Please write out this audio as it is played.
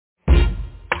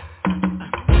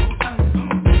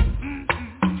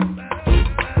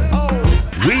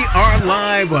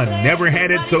live on Never Had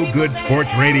It So Good Sports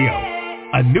Radio.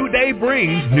 A new day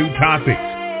brings new topics.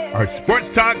 Our sports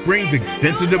talk brings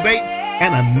extensive debate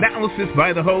and analysis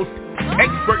by the host,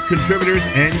 expert contributors,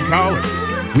 and callers.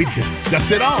 We discuss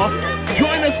it all.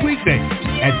 Join us weekdays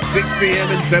at 6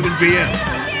 p.m. and 7 p.m.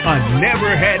 on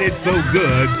Never Had It So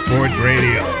Good Sports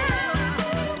Radio.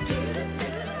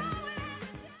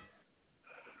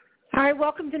 All right,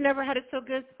 welcome to Never Had It So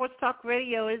Good Sports Talk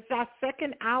Radio. It's our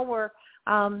second hour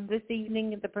this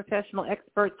evening. The professional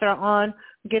experts are on.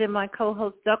 Getting my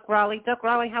co-host, Duck Riley. Duck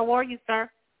Riley, how are you, sir?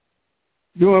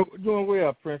 Doing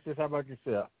well, Princess. How about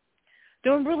yourself?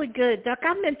 Doing really good. Duck,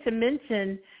 I meant to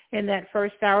mention in that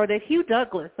first hour that Hugh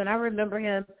Douglas, and I remember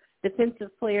him, defensive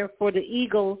player for the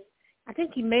Eagles. I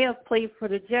think he may have played for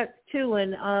the Jets, too,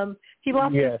 and he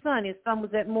lost his son. His son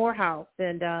was at Morehouse,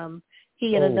 and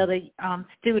he and another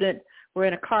student were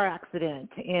in a car accident,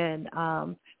 and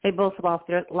they both lost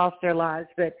their lives.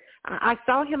 But I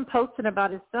saw him posting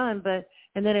about his son,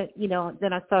 and then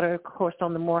then I saw it, of course,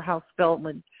 on the Morehouse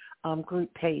Spelman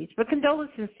group page. But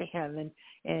condolences to him,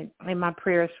 and my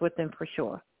prayers with him for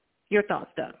sure. Your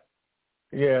thoughts, Doug?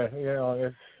 Yeah,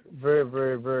 it's very,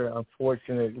 very, very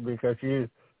unfortunate because you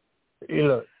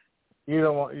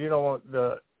don't want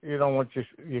your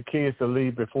kids to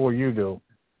leave before you do.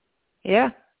 Yeah,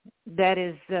 that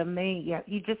is me. Yeah,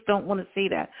 you just don't want to see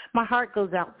that. My heart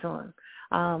goes out to him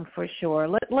for sure.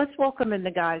 Let's welcome in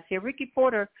the guys here. Ricky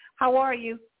Porter, how are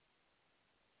you?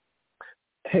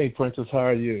 Hey, Princess, how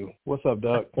are you? What's up,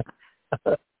 Doug?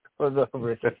 What's up,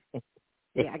 Ricky?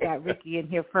 Yeah, I got Ricky in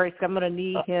here first. I'm going to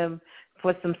need him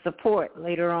for some support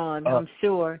later on, I'm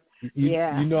sure.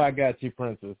 You know I got you,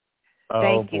 Princess.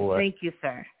 Thank you,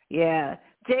 sir. Yeah.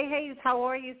 Jay Hayes, how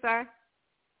are you, sir?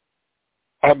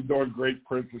 I'm doing great,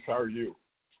 Princess. How are you?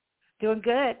 Doing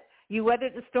good. You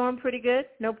weathered the storm pretty good?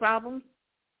 No problems?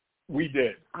 We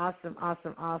did. Awesome.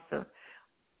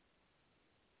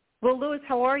 Well, Lewis,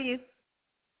 how are you?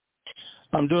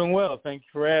 I'm doing well. Thank you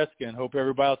for asking. Hope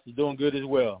everybody else is doing good as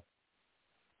well.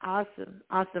 Awesome.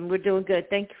 We're doing good.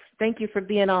 Thank you for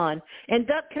being on. And,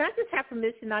 Doug, can I just have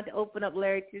permission not to open up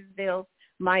Larry Tisdale's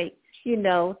mic?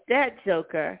 That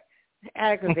joker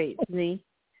aggravates me.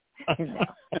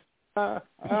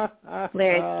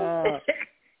 Larry.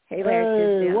 Hey,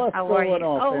 Larry. Hey, what's going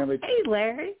on, family? Hey,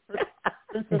 Larry.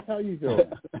 Princess, how you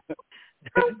doing?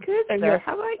 I'm good, sir.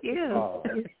 How about you?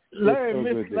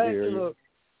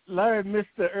 Larry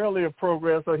missed the earlier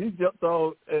program, so he jumped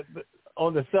on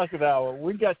the second hour.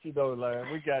 We got you, though,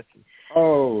 Larry. We got you.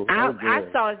 I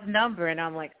saw his number, and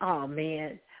I'm like, oh,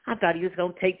 man. I thought he was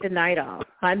going to take the night off.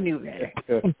 I knew that.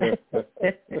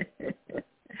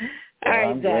 All right,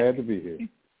 I'm glad to be here.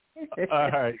 All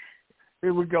right,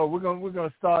 here we go. We're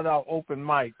gonna start our open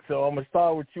mic. So I'm gonna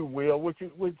start with you, Will. What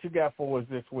you got for us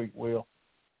this week, Will?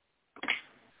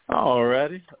 All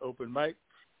righty, open mic.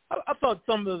 I thought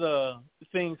some of the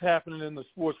things happening in the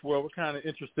sports world were kind of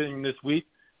interesting this week.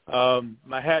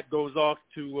 My hat goes off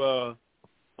to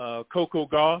Coco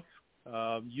Gauff,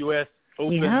 U.S.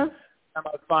 Open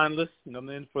semifinalist.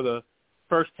 Then for the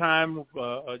first time,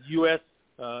 a U.S.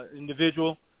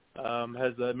 Individual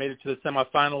has made it to the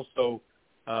semifinals, so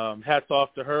hats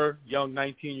off to her, young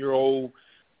 19-year-old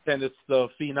tennis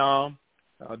phenom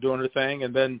doing her thing.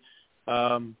 And then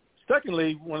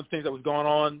secondly, one of the things that was going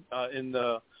on in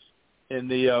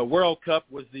the World Cup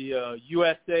was the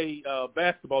USA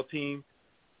basketball team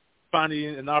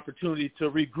finding an opportunity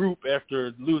to regroup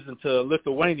after losing to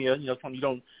Lithuania, something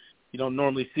you don't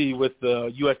normally see with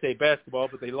USA basketball,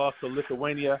 but they lost to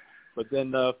Lithuania, but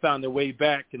then found their way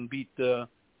back and beat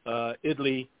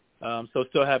Italy, so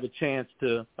still have a chance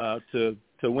to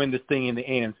win this thing in the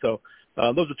end. So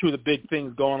those are two of the big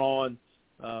things going on,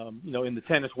 in the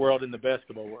tennis world and the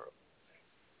basketball world.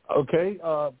 Okay,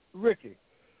 Ricky,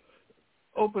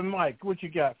 open mic. What you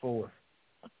got for us?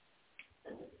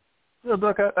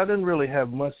 Look, I didn't really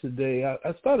have much today.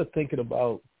 I started thinking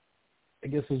about, I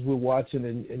guess, as we're watching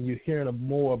and you're hearing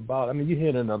more about. You're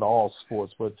hearing it in all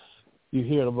sports, but you're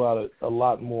hearing about it a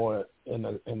lot more in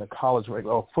the college rank,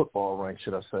 or football rank,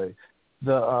 should I say,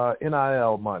 the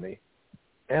NIL money.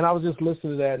 And I was just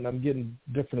listening to that, and I'm getting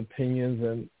different opinions.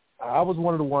 And I was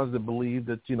one of the ones that believed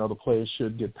that the players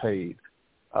should get paid,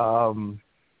 and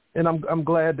I'm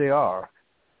glad they are.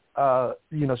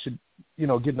 Should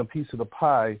getting a piece of the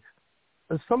pie.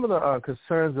 And some of the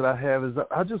concerns that I have is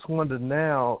I just wonder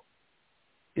now,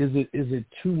 is it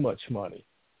too much money?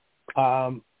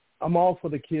 I'm all for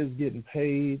the kids getting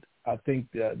paid. I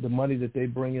think that the money that they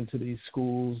bring into these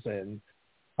schools and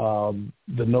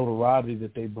the notoriety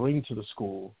that they bring to the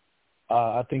school,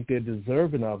 I think they're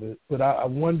deserving of it. But I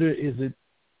wonder, is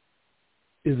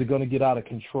is it going to get out of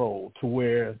control to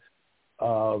where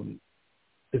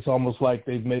it's almost like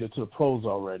they've made it to the pros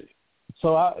already?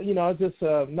 So, I just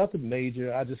nothing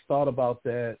major. I just thought about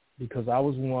that because I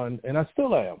was one, and I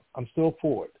still am. I'm still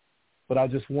for it. But I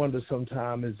just wonder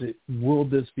sometimes, will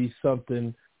this be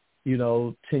something,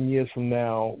 10 years from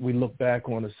now, we look back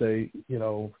on and say,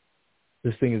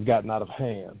 this thing has gotten out of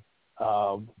hand.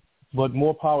 But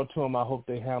more power to them. I hope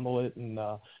they handle it. And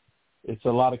it's a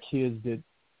lot of kids that,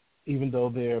 even though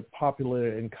they're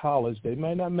popular in college, they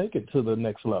may not make it to the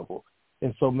next level.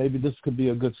 And so maybe this could be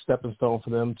a good stepping stone for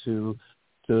them to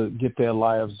get their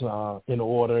lives in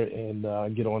order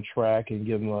and get on track and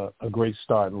give them a great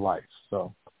start in life.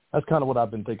 So that's kind of what I've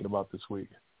been thinking about this week.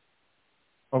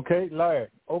 Okay, Larry,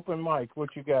 open mic.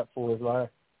 What you got for us, Larry?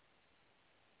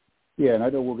 Yeah, and I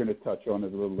know we're going to touch on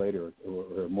it a little later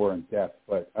or more in depth,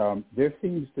 but there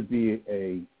seems to be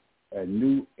a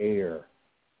new air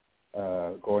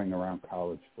going around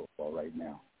college football right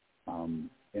now.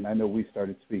 And I know we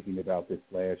started speaking about this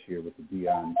last year with the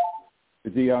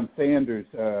Deion Sanders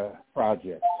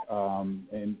project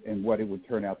and what it would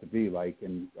turn out to be like.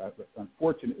 And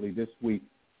unfortunately, this week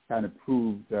kind of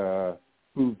proved out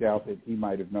that he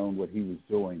might have known what he was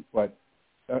doing. But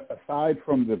aside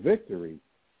from the victory,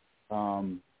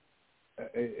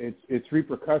 it's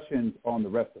repercussions on the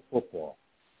rest of football.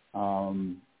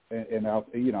 And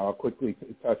I'll quickly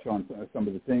touch on some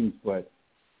of the things, but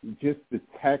just the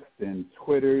text and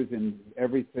Twitters and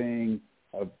everything,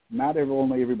 not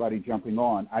only everybody jumping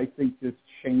on, I think this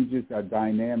changes our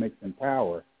dynamics and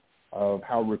power of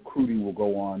how recruiting will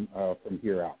go on from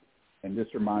here out. And this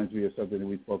reminds me of something that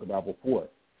we spoke about before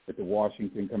with the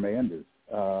Washington Commanders.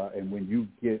 And when you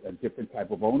get a different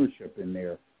type of ownership in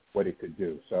there, what it could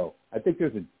do. So I think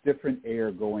there's a different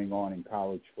air going on in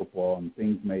college football, and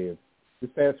things may have, this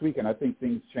past weekend, I think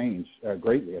things changed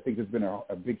greatly. I think there's been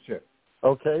a big shift.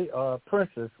 Okay,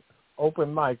 Princess,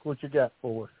 open mic. What you got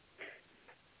for us?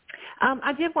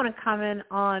 I did want to comment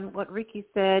on what Ricky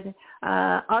said.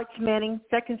 Arch Manning,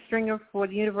 second stringer for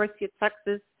the University of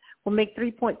Texas, will make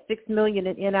 $3.6 million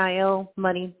in NIL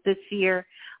money this year,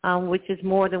 which is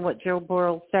more than what Joe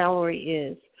Burrow's salary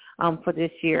is for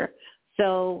this year.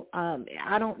 So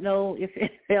I don't know if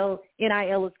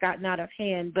NIL has gotten out of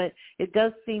hand, but it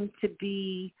does seem to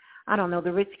be, I don't know,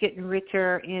 the rich getting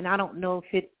richer, and I don't know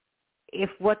if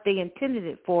what they intended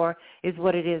it for is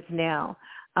what it is now.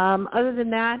 Other than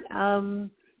that,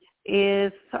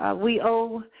 if we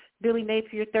owe Billy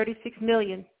Napier $36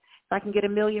 million, if I can get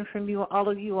 $1 million from you, all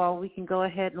of you all, we can go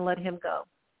ahead and let him go.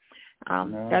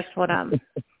 No. That's what I'm.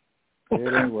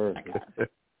 It ain't worth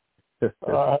it.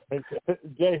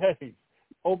 Jay Hayes,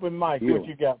 open mic. What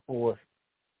you got for us?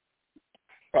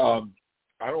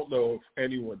 I don't know if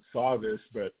anyone saw this,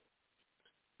 but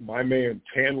my man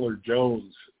Chandler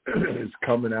Jones is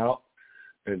coming out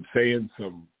and saying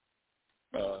some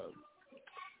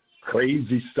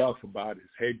crazy stuff about his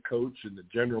head coach and the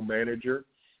general manager.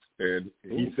 And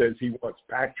he says he wants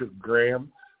Patrick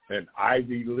Graham, an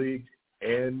Ivy League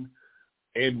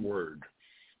N-word,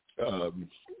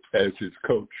 as his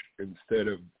coach instead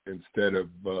of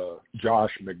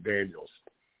Josh McDaniels.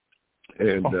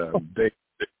 And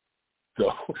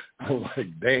so I'm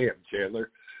like, damn,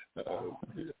 Chandler.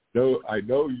 I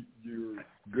know you're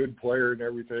a good player and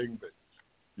everything, but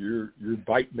you're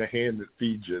biting the hand that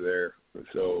feeds you there.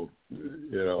 So,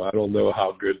 I don't know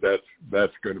how good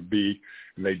that's going to be.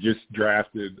 And they just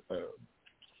drafted a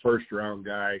first-round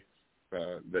guy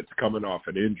that's coming off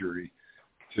an injury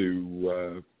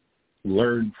to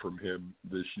learn from him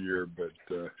this year. But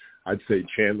I'd say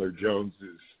Chandler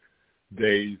Jones's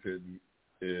days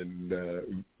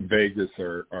in Vegas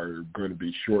are going to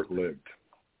be short-lived.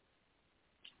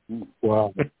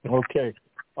 Wow. Okay.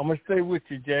 I'm going to stay with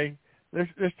you, Jay. Let's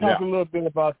talk a little bit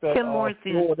about that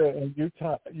Florida and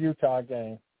Utah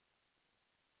game.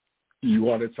 You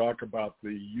want to talk about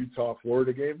the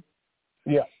Utah-Florida game?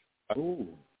 Yeah. Ooh.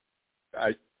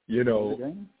 It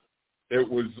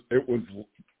was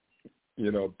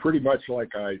pretty much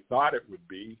like I thought it would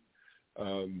be.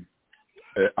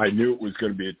 I knew it was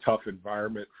going to be a tough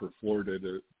environment for Florida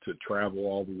to travel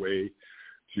all the way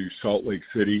to Salt Lake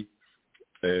City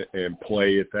and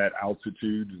play at that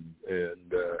altitude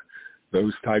and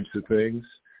those types of things.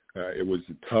 It was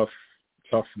a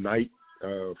tough night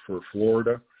for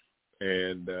Florida,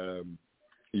 and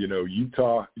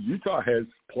Utah has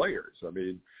players. I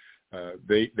mean,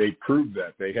 they proved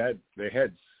that they had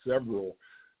several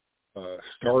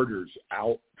starters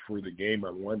out for the game. I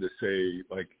wanted to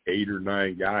say like 8 or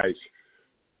 9 guys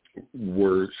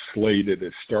were slated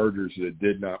as starters that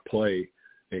did not play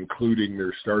including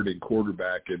their starting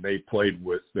quarterback, and they played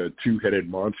with the two-headed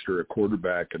monster at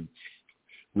quarterback and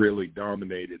really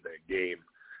dominated that game.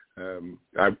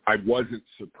 I wasn't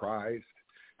surprised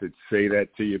to say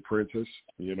that to you, Princess,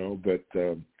 but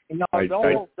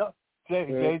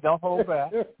Jay, don't hold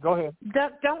back. Go ahead.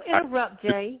 Duck, don't interrupt,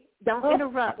 Jay. Don't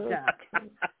interrupt, Duck.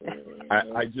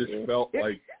 I just felt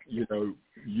like,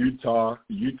 Utah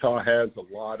has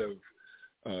a lot of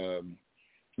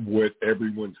what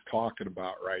everyone's talking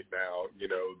about right now,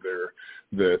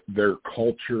 their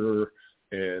culture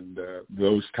and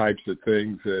those types of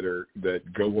things that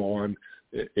go on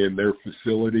in their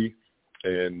facility,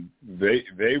 and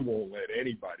they won't let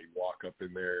anybody walk up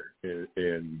in there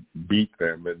and beat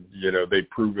them. And they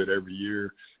prove it every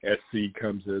year. SC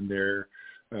comes in there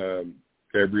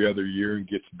every other year and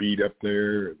gets beat up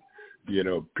there, and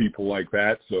people like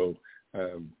that. So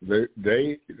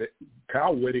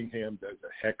Kyle Whittingham does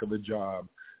a heck of a job,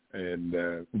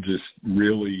 and just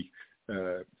really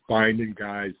finding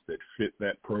guys that fit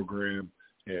that program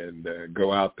and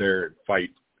go out there and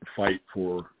fight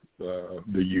for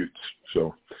the Utes.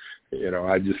 So,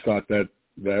 I just thought that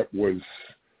was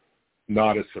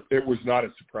not a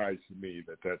surprise to me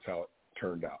that that's how it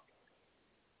turned out.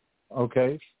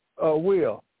 Okay.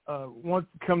 Will, want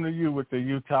to come to you with the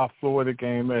Utah-Florida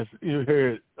game. As you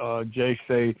heard Jay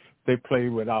say, they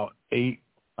played without 8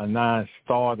 or 9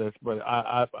 starters, but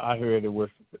I heard it was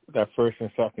that first and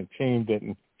second team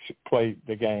didn't play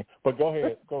the game. But go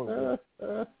ahead.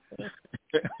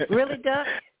 Really, Doug?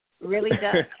 Really,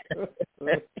 Doug?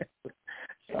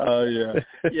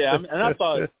 Yeah. And I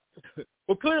thought,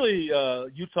 well, clearly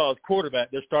Utah's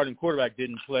quarterback, their starting quarterback,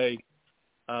 didn't play.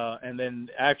 And then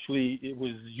actually it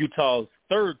was Utah's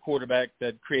third quarterback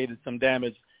that created some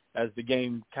damage as the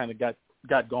game kind of got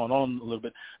going on a little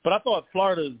bit. But I thought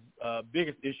Florida's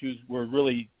biggest issues were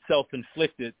really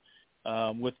self-inflicted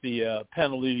with the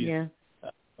penalties,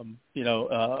 and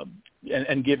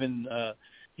giving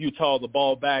Utah the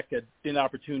ball back at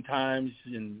inopportune times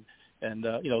and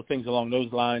things along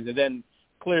those lines. And then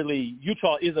clearly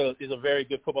Utah is a very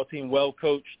good football team, well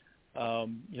coached,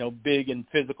 big and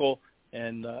physical.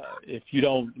 And if you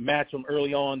don't match them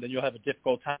early on, then you'll have a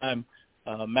difficult time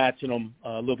matching them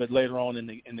a little bit later on in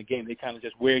the game. They kind of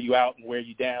just wear you out and wear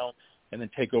you down and then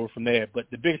take over from there. But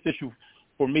the biggest issue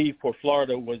for me for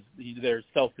Florida was their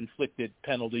self-inflicted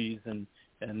penalties and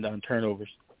turnovers.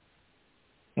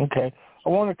 Okay. I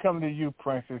want to come to you,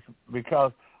 Princess,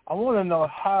 because I want to know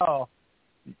how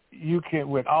you can,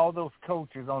 with all those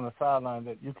coaches on the sideline,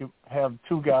 that you can have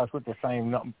 2 guys with the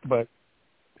same number, but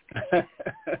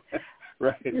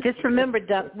right. Just remember,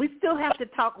 Doug, we still have to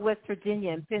talk West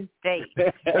Virginia and Penn State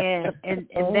and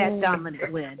that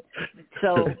dominant win.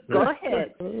 So go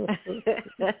ahead.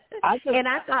 I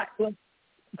thought,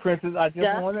 Princess, I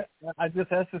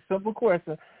just asked a simple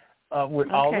question.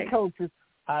 With all the coaches,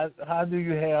 how do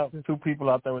you have 2 people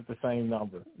out there with the same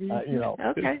number?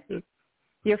 Okay.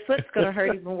 Your foot's going to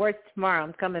hurt even worse tomorrow.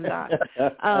 I'm coming back.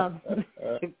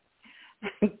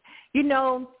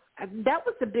 That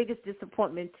was the biggest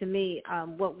disappointment to me,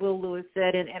 what Will Lewis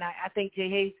said, and I think Jay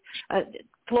Hayes,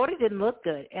 Florida didn't look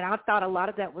good, and I thought a lot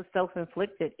of that was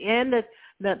self-inflicted, and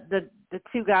the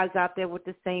 2 guys out there with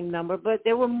the same number, but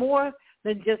there were more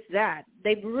than just that.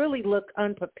 They really looked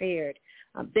unprepared.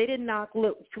 They did not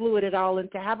look fluid at all,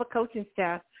 and to have a coaching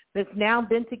staff that's now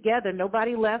been together,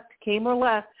 nobody came or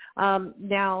left,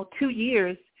 now 2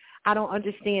 years, I don't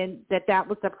understand that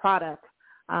was the product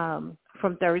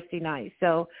from Thursday night.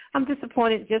 So I'm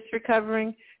disappointed just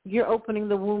recovering. You're opening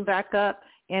the wound back up.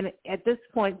 And at this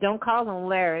point, don't call on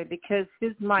Larry because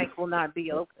his mic will not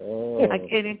be open.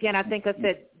 And again, I think I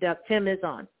said Tim is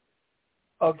on.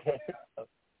 Okay.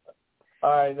 All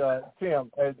right,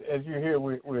 Tim, as you hear,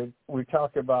 we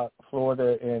talk about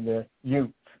Florida and the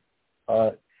Utes.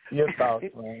 Your thoughts,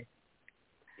 man?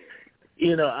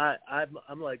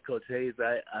 I'm like Coach Hayes.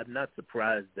 I'm not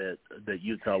surprised that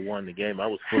Utah won the game. I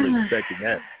was fully expecting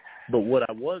that. But what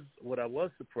I was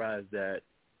surprised at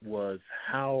was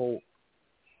how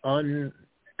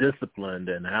undisciplined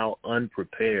and how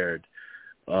unprepared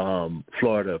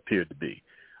Florida appeared to be.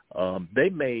 They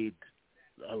made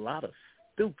a lot of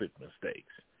stupid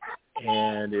mistakes,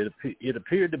 and it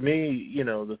appeared to me,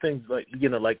 the things like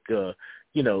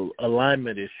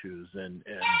alignment issues and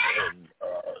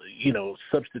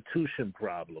substitution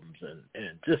problems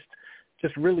and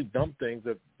just really dumb things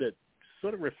that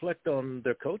sort of reflect on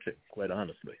their coaching, quite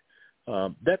honestly.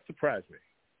 That surprised me.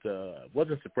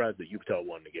 Wasn't surprised that Utah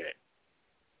won the game.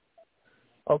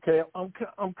 Okay,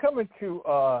 I'm coming to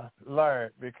Larry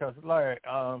because Larry,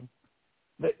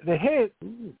 they had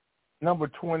number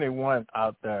 21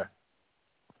 out there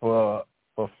for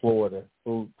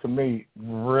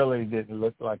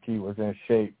like he was in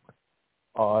shape.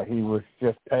 He was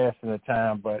just passing the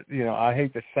time. But, I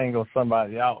hate to single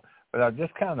somebody out, but I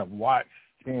just kind of watched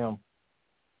him.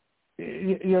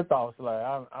 Your thoughts,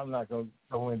 Larry? I'm not going to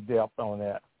go in depth on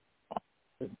that.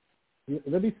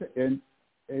 Let me say, and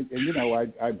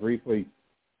I briefly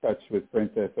touched with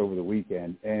Princess over the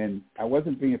weekend, and I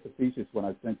wasn't being facetious when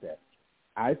I sent that.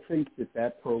 I think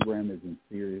that program is in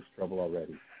serious trouble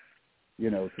already.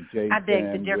 To Jay, I beg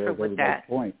to differ with that.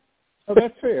 Point. Oh,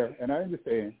 that's fair, and I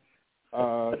understand.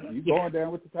 You going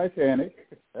down with the Titanic?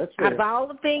 That's fair. Of all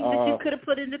the things that you could have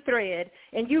put in the thread,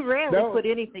 and you rarely put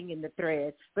anything in the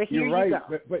thread, but here you're right, you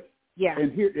go. But yeah,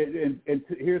 and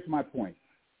here's my point.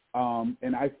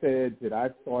 And I said that I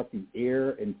thought the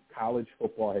air in college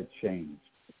football had changed.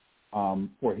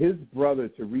 For his brother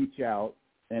to reach out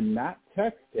and not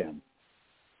text him,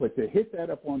 but to hit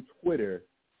that up on Twitter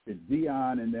that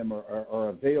Dion and them are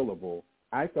available,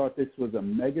 I thought this was a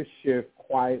mega shift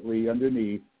quietly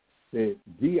underneath that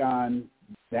Dion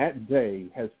that day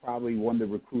has probably won the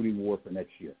recruiting war for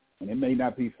next year. And it may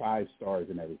not be 5 stars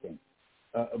and everything.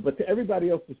 But to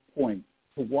everybody else's point,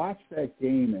 to watch that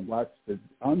game and watch the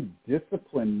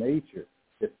undisciplined nature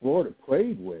that Florida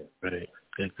played with, right,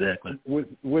 exactly,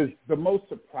 was the most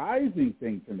surprising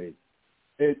thing to me.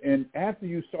 And after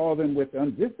you saw them with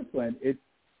undiscipline,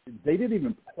 they didn't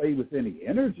even play with any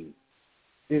energy.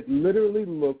 It literally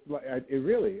looked like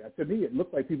to me, it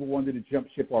looked like people wanted to jump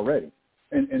ship already,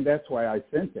 and that's why I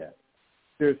sent that.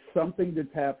 There's something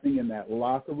that's happening in that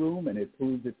locker room, and it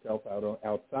proved itself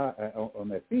outside on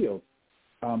that field.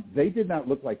 They did not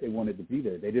look like they wanted to be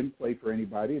there. They didn't play for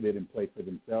anybody. They didn't play for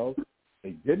themselves.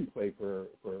 They didn't play for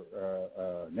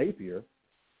Napier.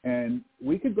 And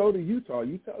we could go to Utah.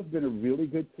 Utah's been a really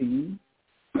good team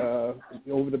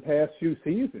over the past few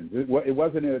seasons. It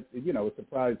wasn't a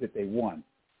surprise that they won,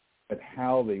 but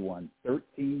how they won.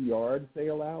 13 yards they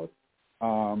allowed.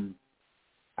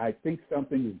 I think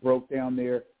something broke down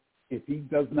there. If he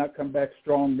does not come back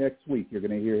strong next week, you're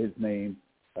going to hear his name.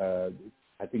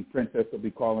 I think Princess will be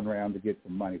calling around to get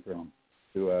some money from him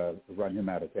to run him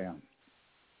out of town.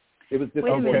 It was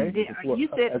Wait a minute. You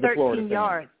said 13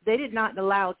 yards. They did not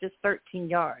allow just 13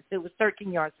 yards. It was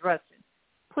 13 yards rushing.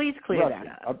 Please clear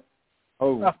that up.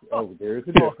 There's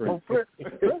a difference.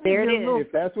 There it is.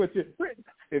 If that's what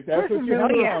you're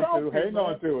hang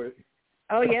on to it.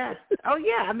 Oh yeah.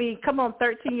 I mean, come on,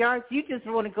 13 yards. You just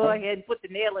want to go ahead and put the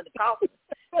nail in the coffin.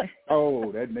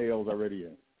 Oh, that nail's already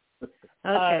in.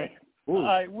 Okay. All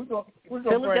right, we're gonna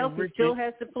Philadelphia still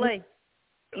has to play.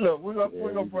 Look, we're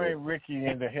gonna bring Ricky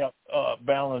in to help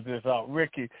balance this out.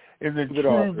 Ricky, is it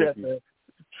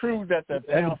true that the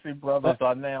Pouncey brothers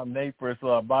are now Napier's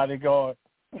bodyguard?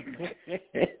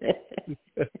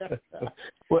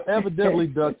 Well, evidently,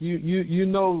 Duck, you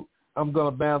know I'm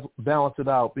gonna balance it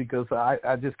out because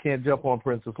I just can't jump on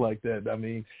Princess like that. I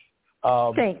mean,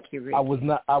 thank you, Ricky. I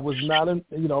was not in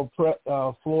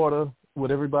Florida. What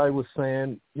everybody was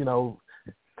saying, kind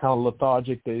of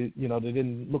lethargic. They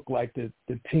didn't look like the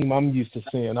team I'm used to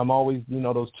seeing. I'm always,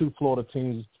 those 2 Florida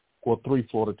teams, or 3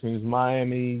 Florida teams,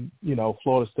 Miami,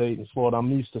 Florida State and Florida. I'm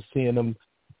used to seeing them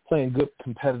playing good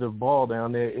competitive ball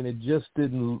down there, and it just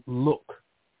didn't look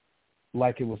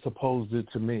like it was supposed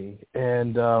to me.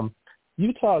 And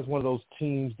Utah is one of those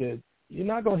teams that you're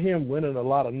not going to hear them winning a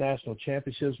lot of national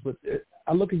championships, but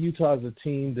I look at Utah as a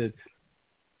team that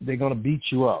they're going to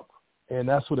beat you up. And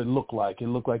that's what it looked like. It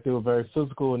looked like they were very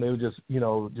physical, and they were just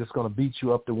going to beat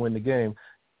you up to win the game.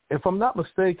 If I'm not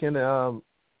mistaken, I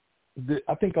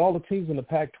think all the teams in the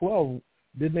Pac-12,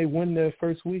 didn't they win their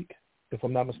first week, if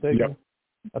I'm not mistaken? Yep.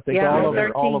 I think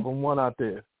all of them won out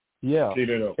there. Yeah.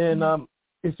 And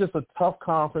it's just a tough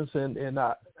conference, and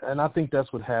I think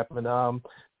that's what happened.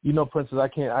 Princess, I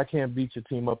can't beat your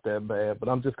team up that bad, but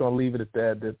I'm just going to leave it at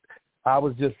that I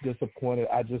was just disappointed.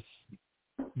 I just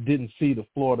didn't see the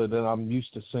Florida that I'm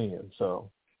used to seeing. So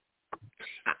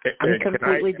I'm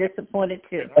completely disappointed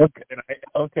too.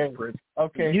 Okay.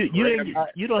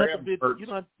 You don't have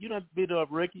to beat up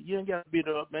Ricky. You ain't got to beat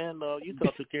her up, man. You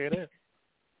took care of that.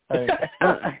 Hey.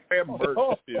 Graham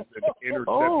Mertz is an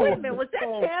interception. Wait a minute, was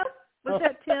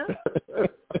that Tim?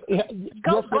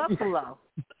 Go Buffalo.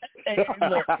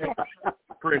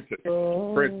 Princess.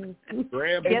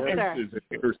 Graham Mertz is an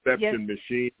interception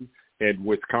machine, and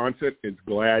Wisconsin is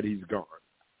glad he's gone.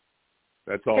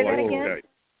 That's all I can tell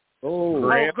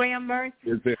you. Graham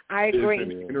Mertz? I agree. Is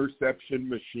an interception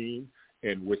machine,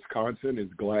 and Wisconsin is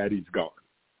glad he's gone.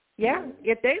 Yeah,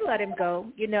 if they let him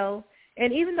go,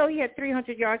 and even though he had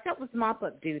 300 yards, that was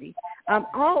mop-up duty.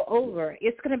 All over,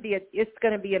 it's going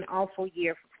to be an awful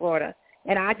year for Florida,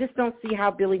 and I just don't see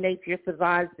how Billy Napier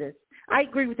survives this. I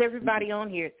agree with everybody on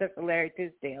here except for Larry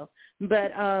Tisdale.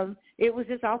 But it was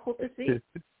just awful to see.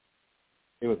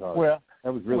 It was hard. Well,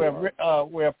 that was really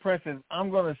hard. Princess, I'm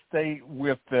going to stay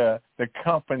with the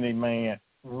company man,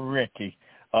 Ricky.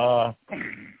 That's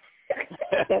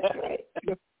right.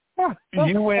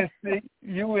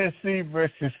 UNC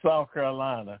versus South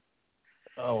Carolina.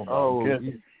 Oh my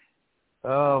goodness.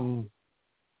 Let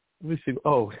me see.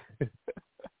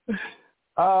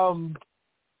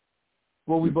 Well,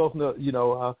 we both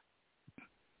know.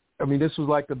 I mean, this was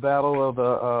like the battle of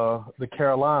the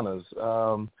Carolinas.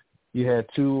 You had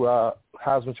two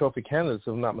Heisman Trophy candidates,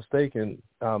 if I'm not mistaken,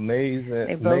 Mays and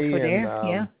they both were there.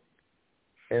 Yeah.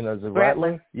 And is it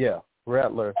Rattler? Yeah,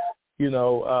 Rattler.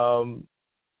 NC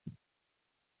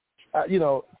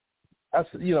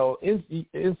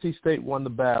State won the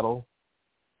battle.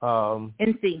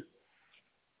 NC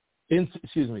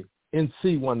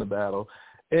won the battle.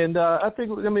 And I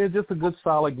think, it's just a good,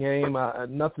 solid game.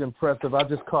 Nothing impressive. I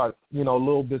just caught,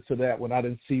 little bits of that when I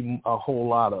didn't see a whole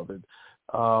lot of it.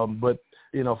 But,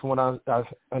 from what I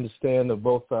understand,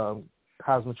 both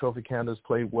Heisman Trophy candidates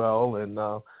played well, and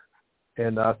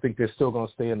I think they're still going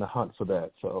to stay in the hunt for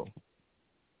that. So.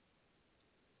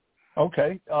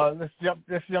 Okay, let's jump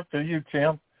to you,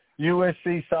 Tim.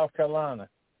 USC, South Carolina.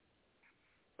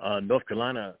 North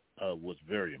Carolina was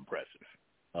very impressive.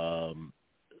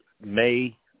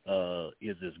 May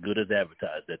is as good as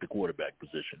advertised at the quarterback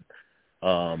position.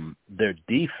 Their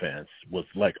defense was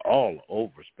like all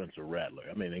over Spencer Rattler.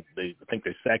 I think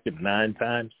they sacked him 9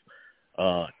 times,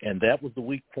 and that was the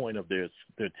weak point of their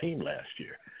team last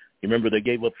year. You remember they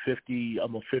gave up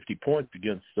almost 50 points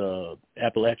against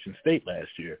Appalachian State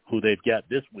last year, who they've got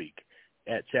this week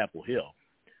at Chapel Hill.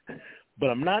 But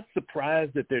I'm not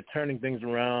surprised that they're turning things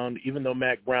around. Even though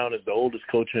Mack Brown is the oldest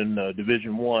coach in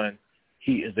Division I,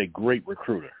 he is a great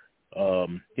recruiter.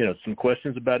 Some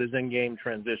questions about his in-game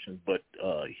transitions, but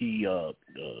he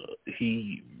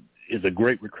is a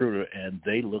great recruiter, and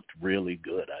they looked really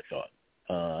good, I thought.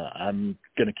 I'm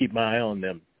going to keep my eye on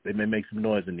them. They may make some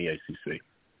noise in the ACC.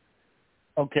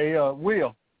 Okay,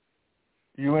 Will,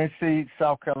 UNC,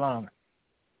 South Carolina.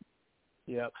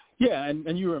 Yeah,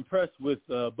 and you were impressed with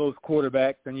both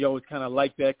quarterbacks, and you always kind of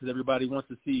like that because everybody wants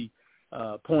to see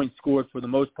points scored for the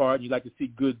most part. You like to see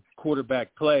good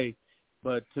quarterback play.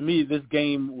 But to me, this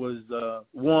game was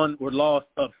won or lost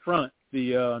up front.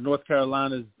 The North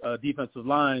Carolina's defensive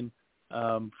line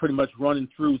pretty much running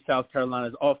through South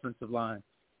Carolina's offensive line.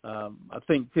 I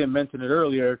think Tim mentioned it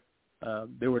earlier.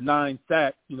 There were 9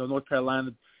 sacks. North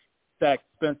Carolina sacked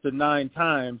Spencer 9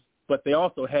 times, but they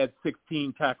also had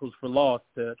 16 tackles for loss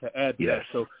to add to that.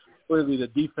 So clearly the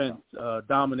defense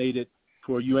dominated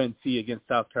for UNC against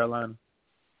South Carolina.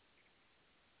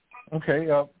 Okay,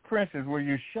 Princess, were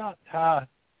you shocked how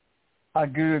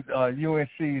good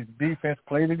UNC's defense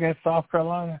played against South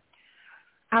Carolina?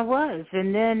 I was,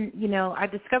 and then I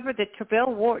discovered that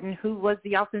Travell Wharton, who was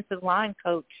the offensive line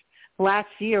coach last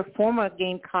year, former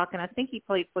Gamecock, and I think he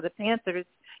played for the Panthers,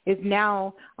 is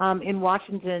now in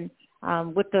Washington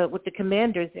with the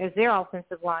Commanders as their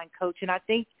offensive line coach, and I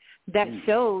think that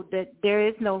showed that there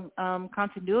is no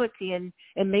continuity, and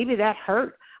maybe that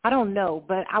hurt. I don't know,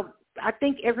 but I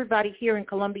think everybody here in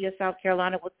Columbia, South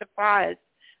Carolina was surprised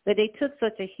that they took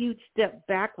such a huge step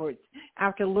backwards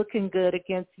after looking good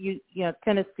against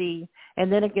Tennessee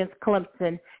and then against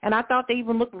Clemson. And I thought they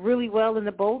even looked really well in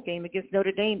the bowl game against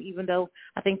Notre Dame, even though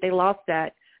I think they lost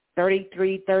that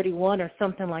 33-31 or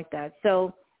something like that.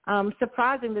 So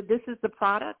surprising that this is the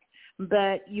product,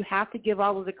 but you have to give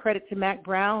all of the credit to Mack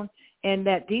Brown and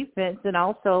that defense. And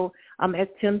also, as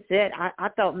Tim said, I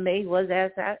thought May was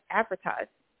as advertised.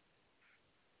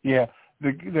 Yeah.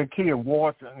 The kid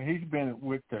Wharton, he's been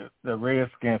with the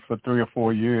Redskins for 3 or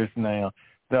 4 years now.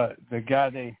 The guy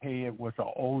they had was an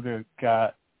older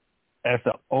guy as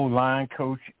an O-line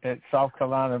coach at South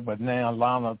Carolina, but now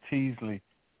Lionel Teasley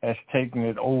has taken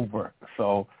it over.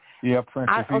 So, yeah,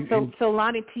 Princess. So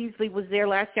Lonnie Teasley was there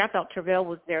last year. I thought Travell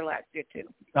was there last year too.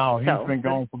 No, he's been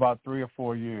gone for about 3 or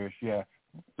 4 years. Yeah.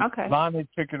 Okay. Lonnie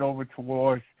took it over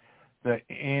towards the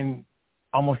end.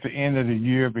 Almost the end of the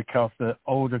year because the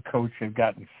older coach had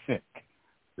gotten sick.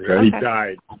 Yeah, he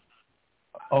died.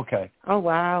 Okay. Oh,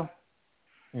 wow.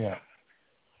 Yeah.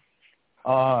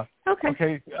 Okay.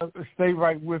 Okay, stay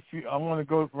right with you. I want to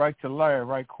go right to Larry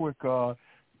right quick.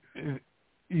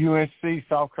 USC,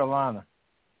 South Carolina.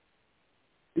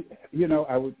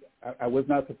 I was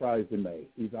not surprised in May.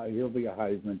 He'll be a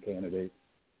Heisman candidate.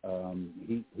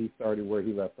 He started where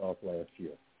he left off last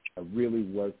year. I really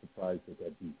was surprised at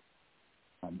that defense.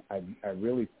 I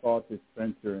really thought that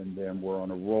Spencer and them were on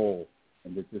a roll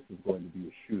and that this was going to be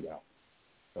a shootout.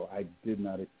 So I did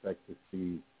not expect to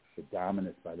see the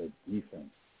dominance by the defense.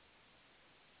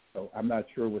 So I'm not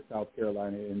sure what South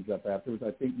Carolina ends up afterwards.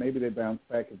 I think maybe they bounce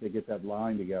back if they get that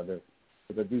line together.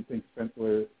 Because I do think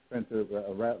Spencer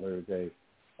Rattler is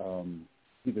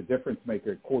he's a difference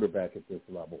maker at quarterback at this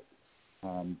level.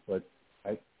 But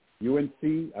UNC,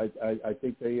 I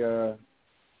think they're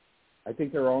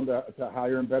on to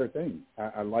higher and better things.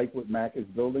 I like what Mac is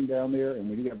building down there, and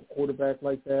when you have a quarterback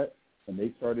like that, and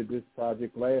they started this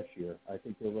project last year, I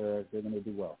think they're going to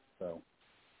do well. So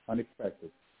unexpected.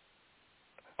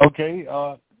 Okay,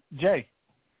 Jay.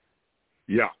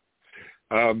 Yeah.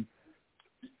 I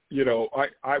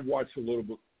watched a little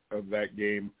bit of that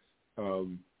game.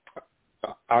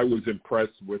 I was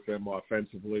impressed with them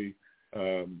offensively.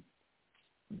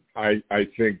 I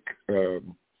think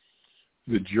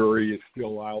the jury is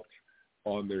still out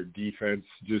on their defense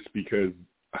just because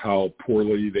how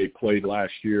poorly they played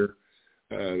last year.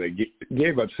 They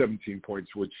gave up 17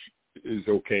 points, which is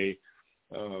okay.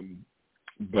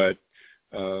 But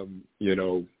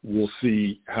we'll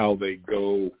see how they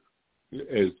go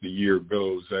as the year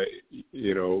goes.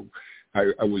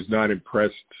 I was not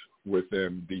impressed with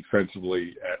them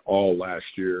defensively at all last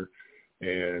year.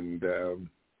 And,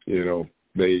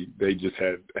 they just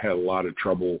had a lot of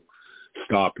trouble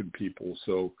stopping people.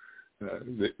 So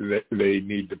they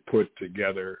need to put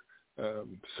together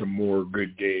some more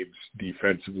good games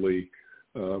defensively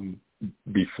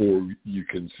before you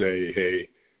can say, hey,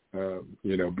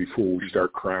 before we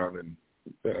start crowning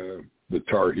the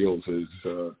Tar Heels as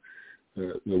the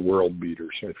world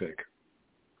beaters, I think.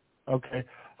 Okay.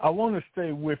 I want to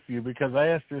stay with you because I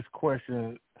asked this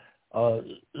question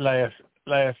last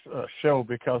show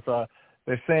because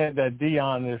they're saying that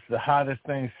Deion is the hottest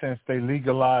thing since they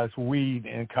legalized weed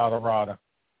in Colorado.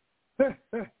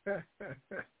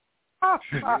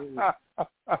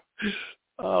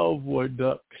 Oh, boy,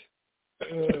 Duck.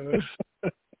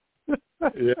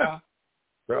 Yeah,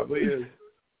 probably is.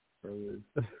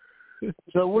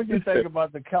 So what do you think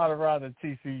about the Colorado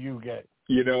TCU game?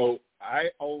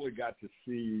 I only got to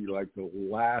see like the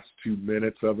last 2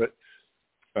 minutes of it.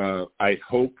 I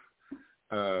hope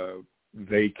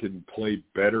they can play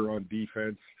better on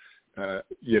defense.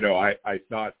 I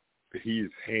thought he's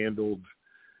handled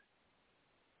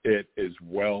it as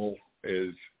well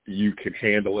as you can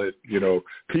handle it.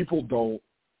 People don't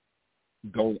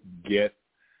get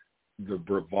the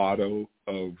bravado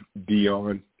of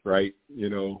Deion, right?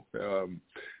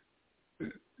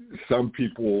 Some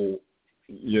people,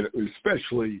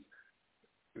 especially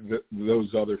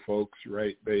those other folks,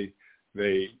 right?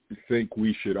 They think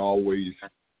we should always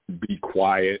be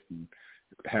quiet and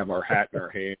have our hat in our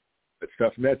hand and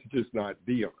stuff, and that's just not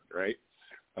Deion, right?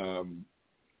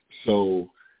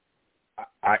 So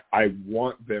I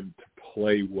want them to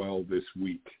play well this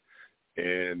week,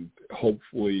 and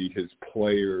hopefully his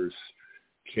players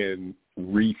can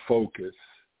refocus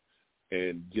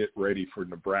and get ready for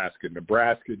Nebraska.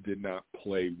 Nebraska did not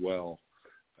play well.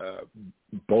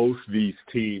 Both these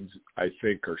teams, I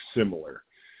think, are similar.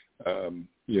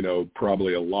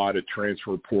 Probably a lot of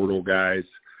transfer portal guys,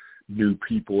 new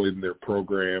people in their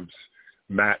programs,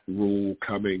 Matt Rule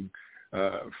coming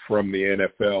from the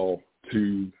NFL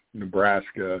to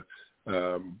Nebraska,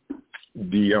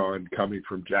 Deion coming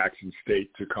from Jackson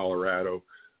State to Colorado.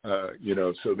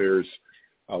 So there's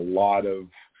a lot of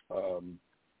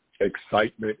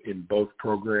excitement in both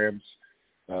programs,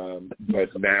 but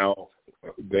now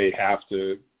they have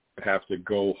to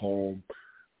go home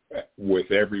with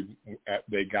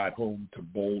they got home to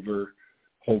Boulder.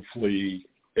 Hopefully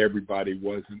everybody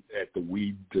wasn't at the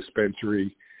weed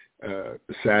dispensary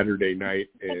Saturday night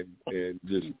and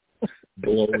just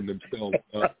blowing themselves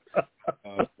up.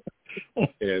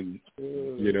 And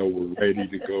we're ready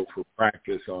to go for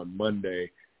practice on Monday,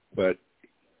 but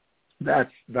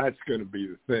that's going to be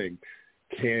the thing.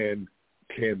 Can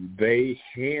they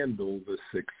handle the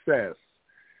success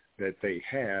that they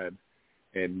had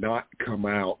and not come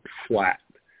out flat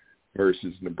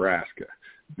versus Nebraska?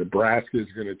 Nebraska is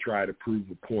going to try to prove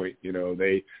a point.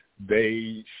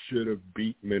 They should have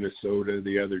beat Minnesota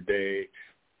the other day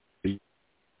in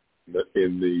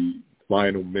the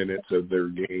final minutes of their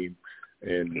game,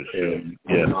 and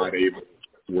we're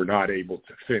not able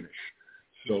to finish.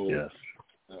 So, yes.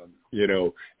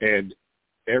 And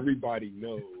everybody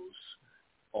knows,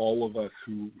 all of us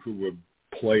who have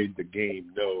played the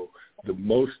game know the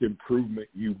most improvement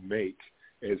you make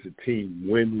as a team,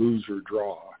 win, lose, or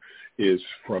draw, is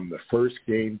from the first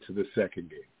game to the second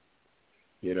game.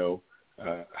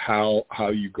 How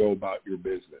you go about your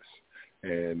business.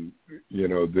 And,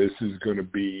 this is going to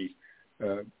be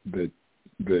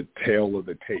the tail of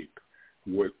the tape.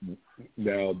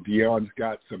 Now Deion's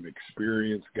got some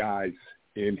experienced guys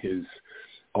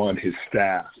on his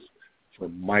staff,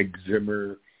 from Mike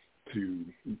Zimmer to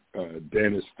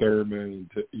Dennis Thurman.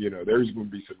 There's going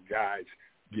to be some guys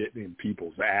getting in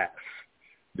people's ass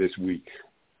this week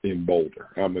in Boulder.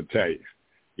 I'm going to tell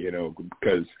you,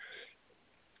 because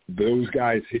those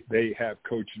guys, they have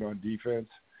coaching on defense.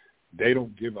 They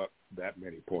don't give up that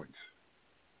many points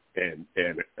and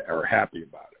are happy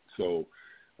about it. So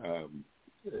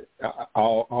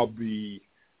I'll be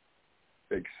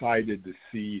excited to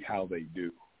see how they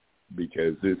do,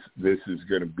 because this is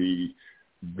going to be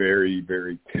very,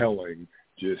 very telling,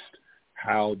 just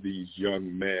how these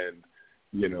young men,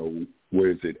 what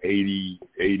is it,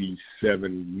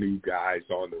 87 new guys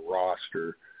on the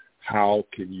roster, how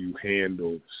can you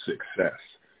handle success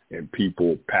and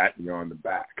people patting you on the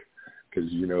back? Because,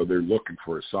 they're looking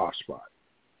for a soft spot,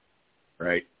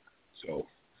 right? So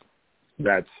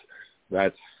that's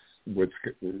what's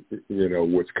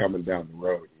coming down the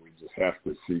road. We just have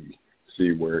to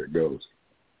see where it goes.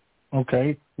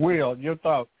 Okay. Will, your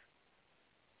thoughts?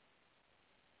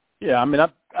 Yeah, I mean,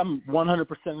 I'm 100%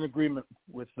 in agreement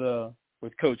with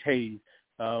Coach Hayes.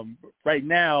 Right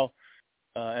now,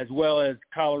 as well as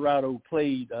Colorado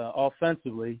played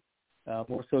offensively,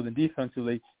 more so than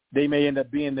defensively, they may end up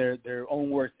being their own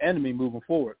worst enemy moving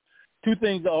forward. Two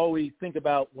things I always think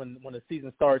about when the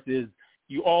season starts is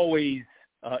you always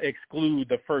exclude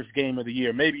the first game of the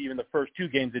year, maybe even the first two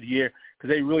games of the year,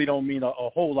 because they really don't mean a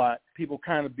whole lot. People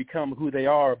kind of become who they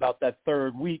are about that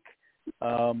third week.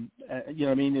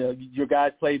 Your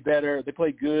guys play better. They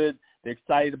play good. They're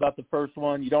excited about the first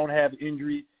one. You don't have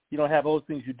injuries. You don't have those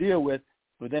things you deal with.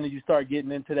 But then as you start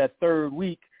getting into that third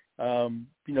week, you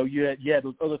had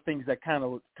those other things that kind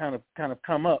of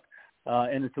come up,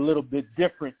 and it's a little bit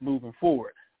different moving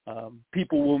forward.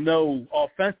 People will know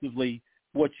offensively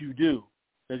what you do.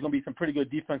 There's going to be some pretty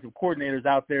good defensive coordinators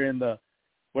out there in the,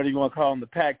 what do you want to call them, the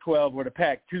Pac-12 or the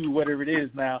Pac-2, whatever it is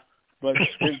now. But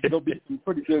there'll be some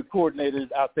pretty good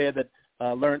coordinators out there that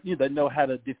that know how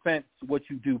to defend what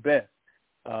you do best.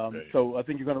 So I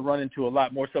think you're going to run into a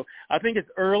lot more. So I think it's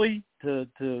early to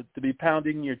be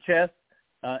pounding your chest,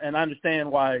 and I understand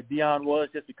why Deion was,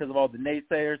 just because of all the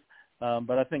naysayers.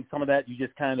 But I think some of that you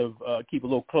just kind of keep a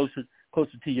little closer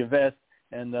to your vest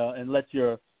and let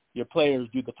your players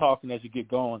do the talking as you get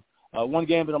going. One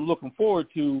game that I'm looking forward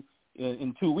to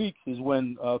in 2 weeks is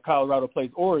when Colorado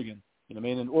plays Oregon.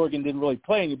 And Oregon didn't really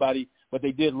play anybody, but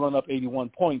they did run up 81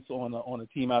 points on a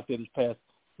team out there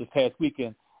this past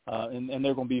weekend, and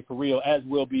they're going to be for real, as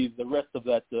will be the rest of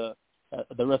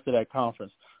that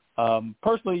conference.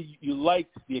 Personally, you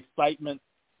liked the excitement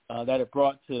that it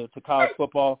brought to college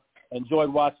football.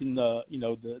 Enjoyed watching the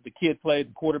kid play,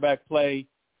 the quarterback play,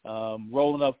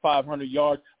 rolling up 500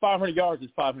 yards. 500 yards is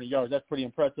 500 yards. That's pretty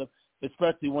impressive,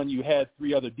 especially when you had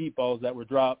 3 other deep balls that were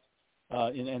dropped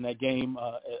in that game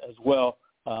as well.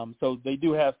 So they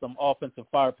do have some offensive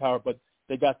firepower, but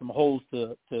they got some holes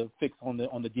to fix on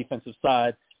the defensive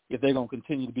side if they're going to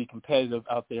continue to be competitive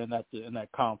out there in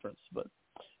that conference. But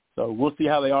so we'll see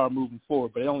how they are moving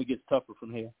forward, but it only gets tougher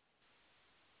from here.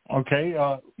 Okay.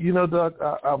 Doug,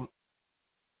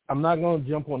 I'm not going to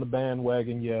jump on the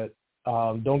bandwagon yet.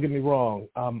 Don't get me wrong.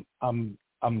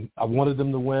 I wanted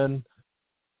them to win.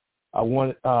 I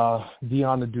want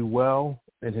Deion to do well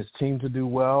and his team to do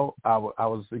well. I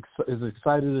was as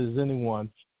excited as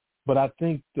anyone. But I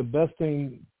think the best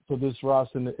thing for this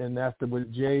roster, and after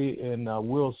what Jay and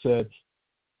Will said,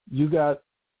 you got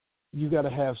to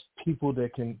have people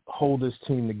that can hold this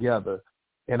team together.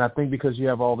 And I think because you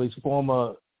have all these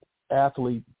former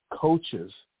athlete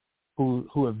coaches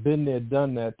who have been there,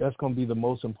 done that, that's going to be the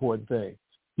most important thing.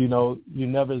 You're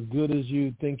never as good as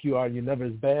you think you are. You're never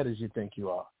as bad as you think you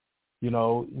are.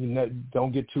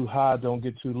 Don't get too high, don't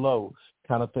get too low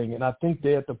kind of thing. And I think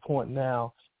they're at the point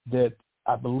now that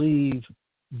I believe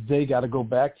they got to go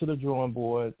back to the drawing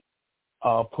board,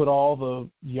 put all the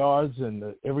yards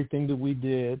and everything that we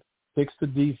did, fix the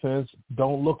defense.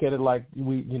 Don't look at it like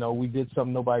we did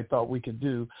something nobody thought we could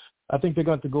do. I think they're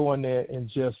going to go in there and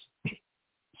just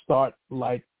start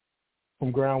like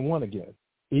from ground one again.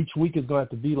 Each week is going to have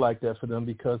to be like that for them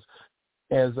because,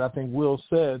 as I think Will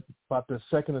said, about the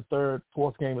second or third,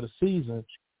 fourth game of the season,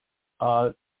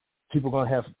 people are going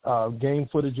to have game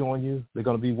footage on you. They're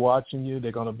going to be watching you.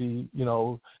 They're going to be,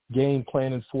 game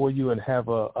planning for you and have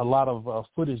a lot of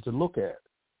footage to look at.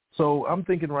 So I'm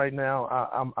thinking right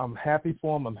now, I'm happy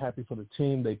for them. I'm happy for the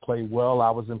team. They played well.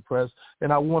 I was impressed,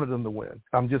 and I wanted them to win.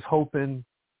 I'm just hoping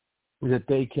that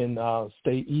they can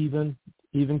stay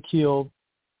even-keeled,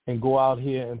 and go out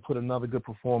here and put another good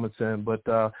performance in. But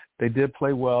they did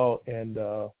play well, and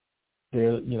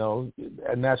There,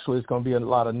 naturally it's going to be a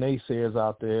lot of naysayers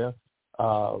out there.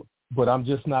 But I'm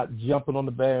just not jumping on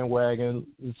the bandwagon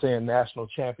and saying national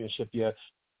championship yet.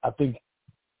 I think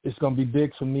it's going to be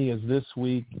big for me as this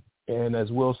week, and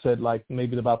as Will said, like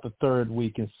maybe about the third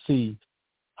week, and see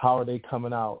how are they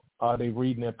coming out. Are they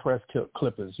reading their press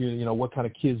clippings? What kind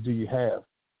of kids do you have?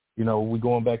 We're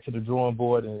going back to the drawing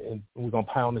board, and we're going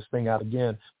to pound this thing out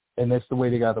again. And that's the way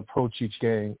they got to approach each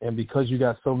game. And because you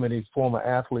got so many former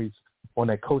athletes on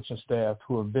that coaching staff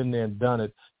who have been there and done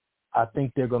it, I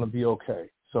think they're going to be okay.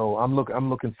 So I'm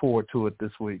looking forward to it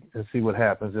this week and see what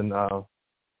happens in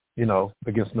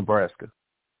against Nebraska.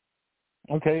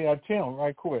 Okay, Tim,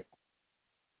 right quick.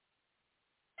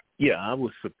 Yeah, I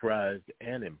was surprised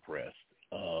and impressed,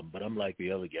 but I'm like the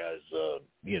other guys.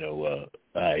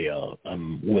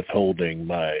 I'm withholding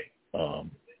my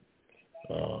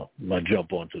my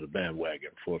jump onto the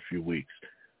bandwagon for a few weeks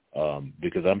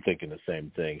because I'm thinking the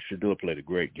same thing. Shedeur played a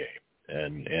great game.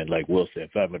 And like Will said,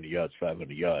 500 yards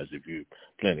if you're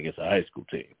playing against a high school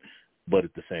team. But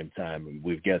at the same time,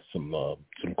 we've got some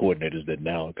coordinators that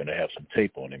now are going to have some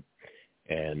tape on him.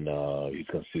 And he's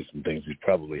going to see some things he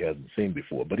probably hasn't seen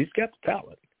before. But he's got the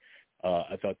talent.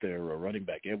 I thought their running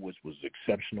back, Edwards, was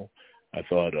exceptional. I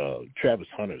thought Travis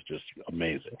Hunter's just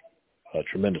amazing, a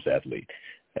tremendous athlete.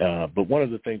 But one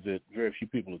of the things that very few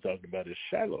people are talking about is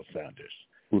Shiloh Sanders,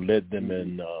 who led them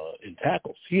in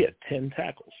tackles. He had 10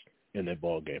 tackles in that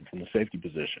ball game from the safety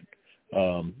position.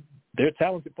 They're a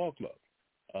talented ball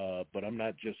club, but I'm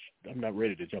not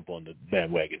ready to jump on the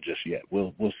bandwagon just yet.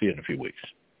 We'll see in a few weeks.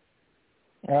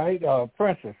 All right,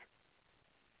 Princess.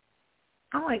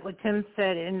 I like what Tim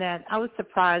said in that I was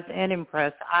surprised and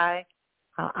impressed. I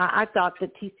thought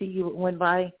that TCU would win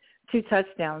by 2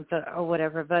 touchdowns or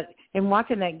whatever, but in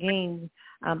watching that game,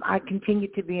 I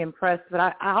continued to be impressed. But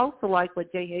I also like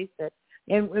what Jay Hayes said.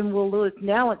 And Will Lewis,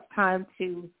 now it's time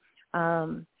to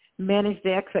manage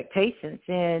the expectations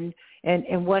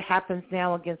and what happens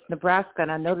now against Nebraska.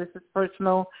 And I know this is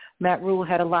personal. Matt Rule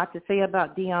had a lot to say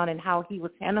about Deion and how he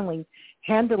was handling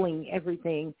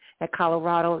everything at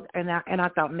Colorado. And I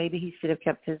thought maybe he should have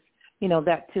kept his,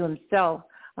 that to himself.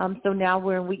 So now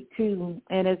we're in week 2.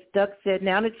 And as Doug said,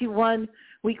 now that you won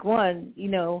week 1,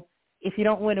 if you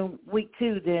don't win in week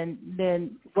 2,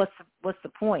 then what's the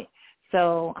point?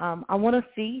 So I want to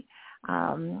see.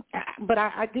 But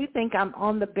I do think I'm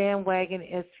on the bandwagon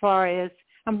as far as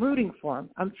I'm rooting for him.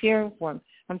 I'm cheering for him.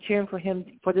 I'm cheering for him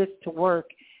for this to work.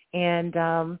 And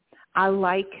I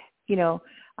like,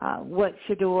 what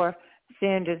Shedeur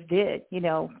Sanders did,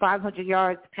 500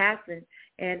 yards passing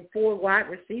and 4 wide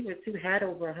receivers who had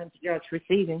over 100 yards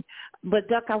receiving. But,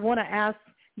 Duck, I want to ask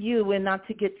you, and not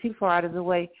to get too far out of the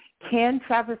way, can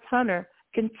Travis Hunter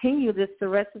continue this the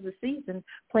rest of the season,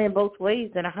 playing both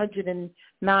ways in 109,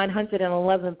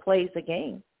 111 plays a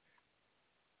game?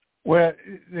 Well,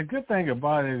 the good thing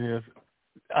about it is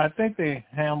I think they're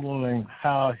handling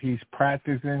how he's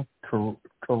practicing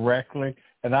correctly.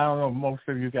 And I don't know if most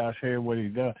of you guys hear what he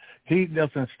does. He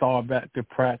doesn't start back to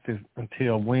practice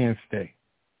until Wednesday.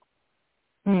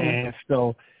 Mm-hmm. And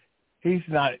so he's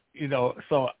not,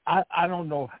 so I don't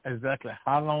know exactly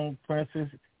how long, Princess.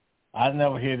 I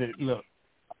never heard it,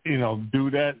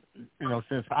 do that,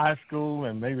 since high school,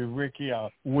 and maybe Ricky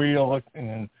or Will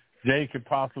and Jay could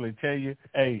possibly tell you,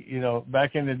 hey,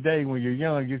 back in the day when you're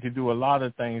young, you could do a lot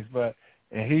of things,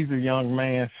 and he's a young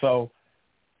man, so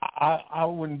I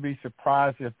wouldn't be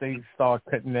surprised if they start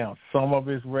cutting down some of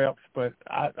his reps, but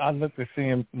I'd look to see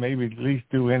him maybe at least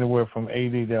do anywhere from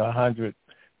 80 to 100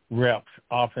 reps,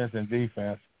 offense and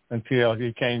defense, until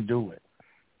he can't do it.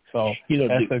 So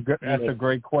that's a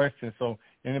great question. So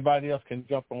anybody else can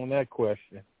jump on that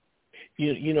question.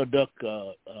 Duck,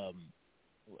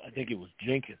 I think it was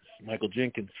Michael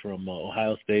Jenkins from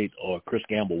Ohio State, or Chris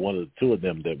Gamble, one of the two of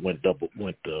them that went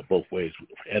both ways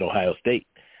at Ohio State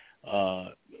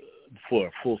for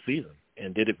a full season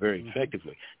and did it very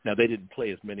effectively. Now, they didn't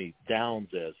play as many downs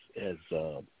as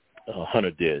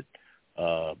Hunter did,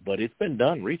 but it's been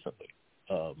done recently.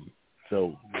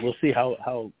 So we'll see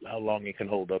how long he can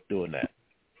hold up doing that.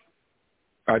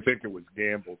 I think it was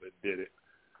Gamble that did it.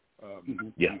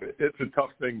 Yeah, it's a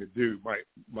tough thing to do.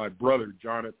 My brother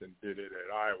Jonathan did it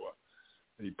at Iowa.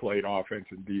 He played offense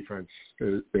and defense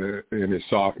in his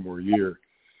sophomore year.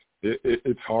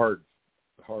 It's hard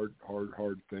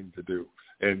thing to do,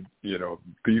 and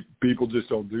people just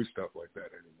don't do stuff like that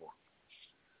anymore.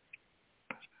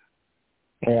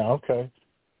 Yeah. Okay.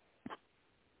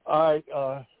 All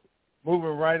right.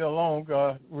 Moving right along,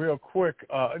 real quick.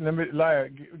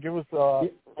 Larry, give us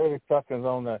 30 seconds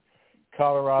on the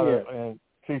Colorado and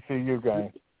TCU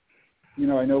game.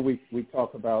 I know we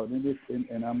talk about, and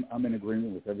I'm in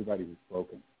agreement with everybody who's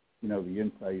spoken. The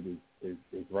insight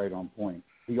is right on point.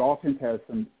 The offense has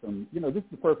some. This is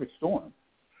the perfect storm.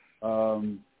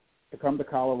 To come to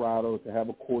Colorado, to have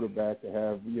a quarterback, to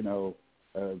have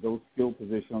those skill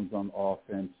positions on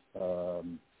offense,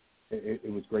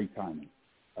 it was great timing.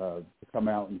 To come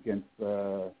out against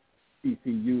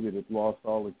TCU that had lost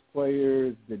all its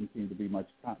players, didn't seem to be much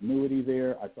continuity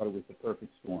there. I thought it was the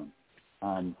perfect storm.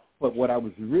 But what I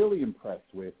was really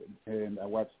impressed with, and I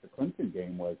watched the Clemson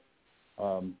game, was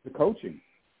the coaching.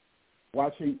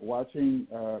 Watching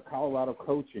Colorado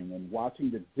coaching and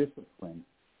watching the discipline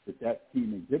that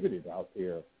team exhibited out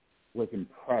there was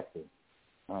impressive.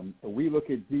 So we look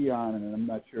at Deion, and I'm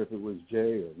not sure if it was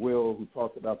Jay or Will who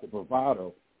talked about the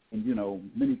bravado, and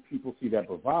many people see that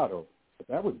bravado, but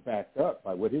that was backed up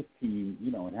by what his team,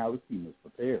 and how his team was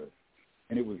prepared,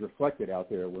 and it was reflected out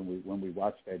there when we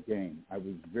watched that game. I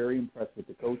was very impressed with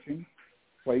the coaching,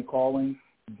 play calling,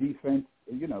 defense.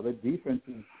 The defense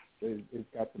is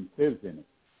got some fizz in it.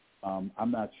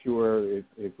 I'm not sure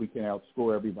if we can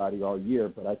outscore everybody all year,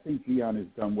 but I think Deion has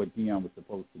done what Deion was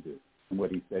supposed to do and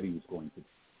what he said he was going to do.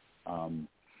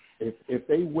 If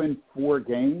they win 4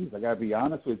 games, I got to be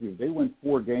honest with you, if they win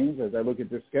 4 games, as I look at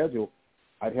their schedule,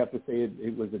 I'd have to say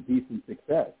it was a decent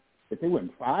success. If they win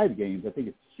 5 games, I think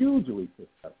it's hugely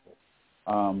successful.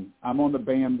 I'm on the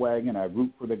bandwagon. I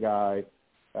root for the guy.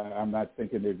 I'm not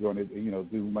thinking they're going to,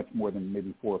 do much more than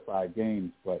maybe 4 or 5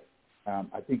 games, but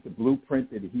I think the blueprint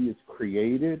that he has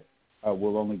created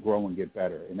will only grow and get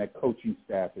better, and that coaching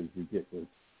staff is ridiculous.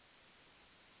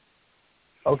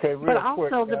 Okay, but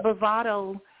also the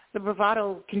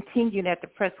bravado continued at the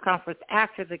press conference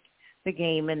after the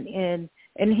game, and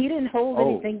he didn't hold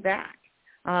anything back.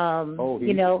 He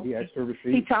had service.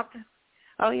 He talked.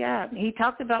 Oh yeah, he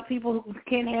talked about people who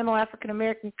can't handle African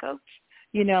American coach,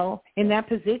 in that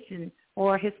position,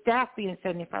 or his staff being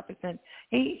 75%.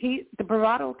 The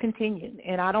bravado continued,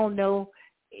 and I don't know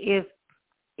if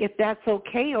that's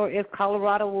okay or if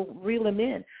Colorado will reel him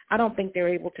in. I don't think they're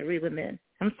able to reel him in.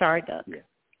 I'm sorry, Doug. Yeah.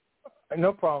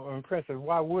 No problem, Princess.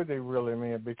 Why would they reel him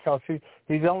in? Because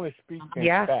he's only speaking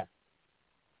facts.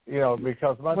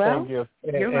 Because my thing is,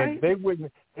 and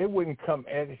they wouldn't come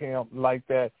at him like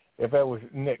that if that was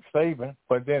Nick Saban.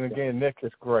 But then again, Nick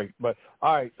is great. But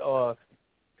all right,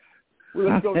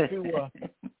 let's go to.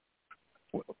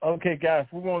 Okay, guys,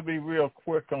 we're going to be real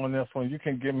quick on this one. You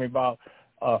can give me about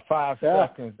 5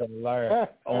 seconds, Larry,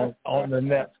 on the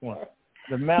next one.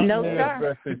 The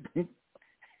Mountaineers versus.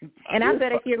 And I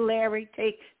better hear Larry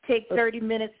take 30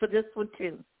 minutes for this one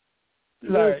too.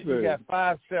 Larry, you got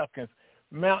 5 seconds.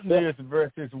 Mountaineers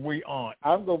versus We Aren't.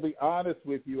 I'm going to be honest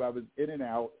with you. I was in and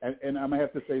out, and I'm going to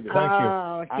have to say this. Thank you.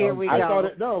 Oh, here we go.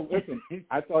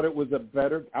 I thought it was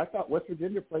I thought West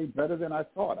Virginia played better than I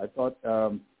thought. I thought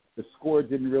the score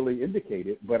didn't really indicate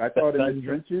it, but I thought in the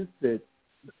trenches that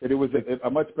it was a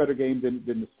much better game than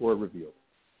the score revealed.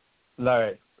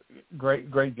 Larry,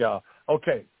 great job.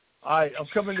 Okay. All right, I'm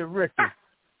coming to Ricky.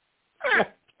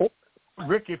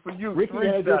 Ricky, for you, Ricky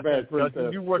 3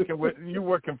 seconds. You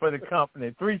working for the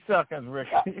company. 3 seconds,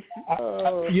 Ricky.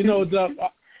 Doug,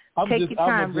 I'm Take just your time,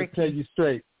 I'm gonna Ricky. just tell you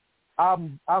straight.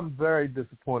 I'm very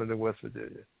disappointed in West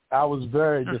Virginia. I was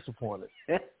very disappointed.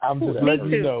 I'm just letting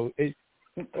you know.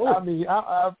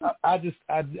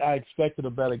 I expected a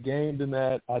better game than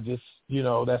that. I just,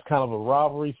 that's kind of a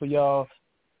rivalry for y'all.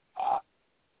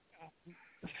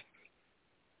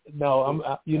 I'm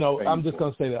just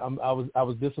going to say that I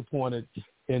was disappointed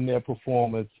in their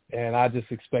performance, and I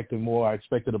just expected more. I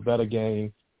expected a better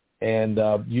game, and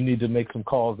you need to make some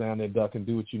calls down there, Duck, and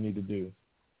do what you need to do.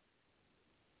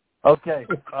 Okay.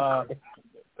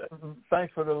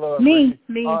 Thanks for the love. Me.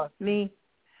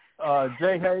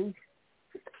 Jay Hayes.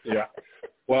 Yeah.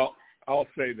 Well, I'll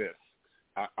say this.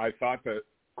 I thought that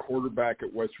quarterback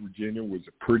at West Virginia was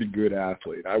a pretty good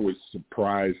athlete. I was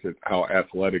surprised at how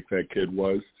athletic that kid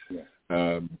was.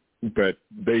 Yeah. But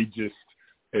they just,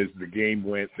 as the game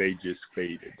went, they just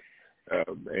faded.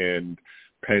 And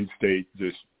Penn State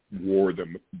just wore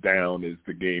them down as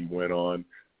the game went on.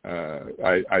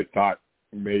 I thought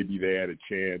maybe they had a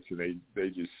chance, and they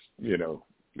just,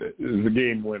 as the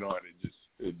game went on,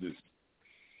 it just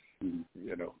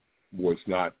was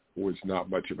not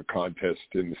much of a contest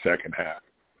in the second half.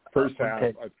 First half,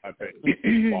 I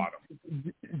think bottom.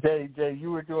 Jay,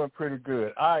 you were doing pretty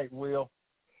good. All right, Will.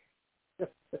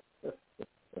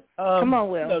 Come on,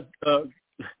 Will.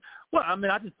 Well,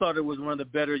 I just thought it was one of the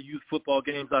better youth football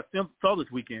games I saw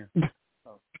this weekend.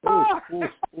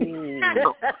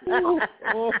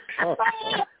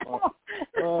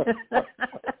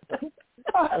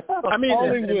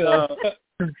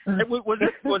 Was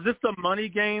this the money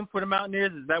game for the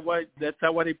Mountaineers? Is that why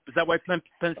Penn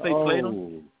State played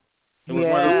them? It was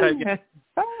one of those type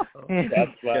games.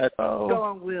 That's right. Go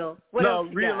on, Will.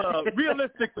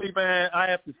 Realistically, man, I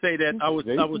have to say that I was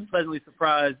pleasantly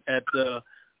surprised at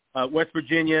West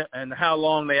Virginia and how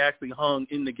long they actually hung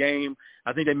in the game.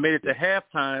 I think they made it to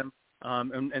halftime,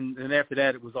 and after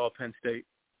that, it was all Penn State.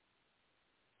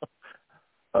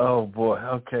 Oh boy.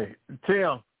 Okay,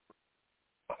 Tim.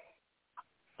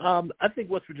 I think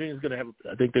West Virginia's going to have.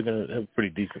 I think they're going to have a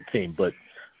pretty decent team, but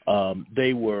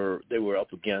they were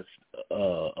up against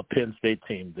a Penn State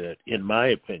team that, in my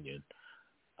opinion,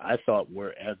 I thought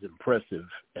were as impressive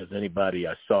as anybody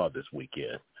I saw this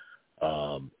weekend.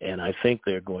 And I think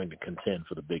they're going to contend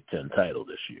for the Big Ten title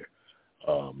this year.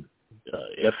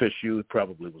 FSU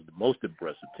probably was the most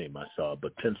impressive team I saw,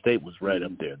 but Penn State was right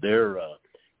up there. Their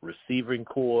receiving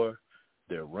core,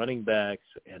 their running backs,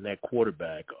 and that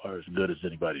quarterback are as good as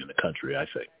anybody in the country, I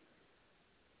think.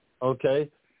 Okay.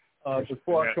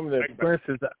 Before I come to the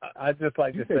Princess, I'd just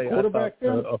like to say I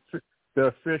thought the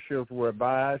officials were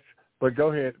biased, but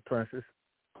go ahead, Princess.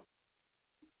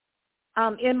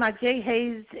 In my Jay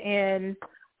Hayes and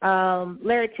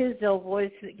Larry Tisdale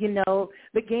voice,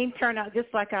 the game turned out just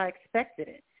like I expected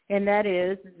it, and that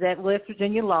is that West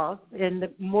Virginia lost, and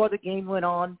the more the game went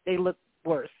on, they looked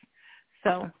worse.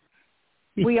 So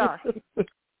we are.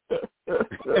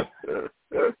 Okay.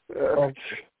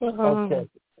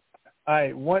 All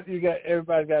right.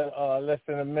 Everybody got less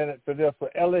than a minute for this. For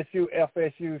LSU,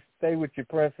 FSU, stay with your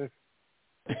Princess.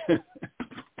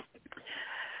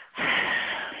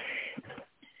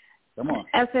 Come on.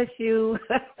 FSU.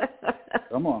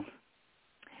 Come on.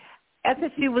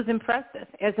 FSU was impressive.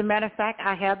 As a matter of fact,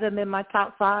 I have them in my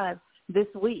top 5 this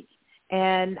week.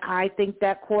 And I think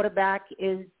that quarterback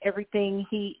is everything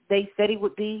they said he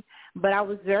would be. But I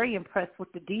was very impressed with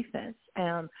the defense,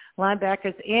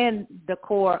 linebackers, and the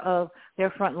core of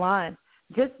their front line.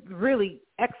 Just really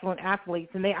excellent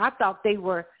athletes. And I thought they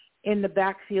were in the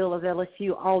backfield of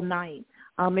LSU all night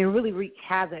and really wreaked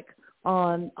havoc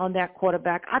on that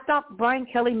quarterback. I thought Brian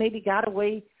Kelly maybe got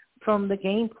away from the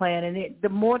game plan. And the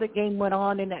more the game went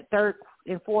on in that third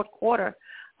and fourth quarter,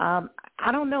 I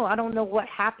don't know. I don't know what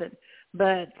happened.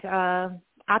 But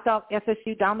I thought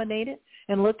FSU dominated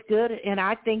and looked good, and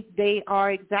I think they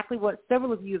are exactly what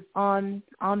several of you on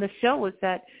the show is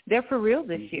that they're for real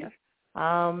this year,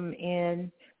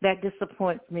 and that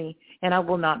disappoints me, and I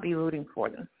will not be rooting for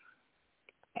them.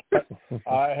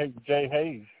 I hate Jay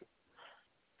Hayes.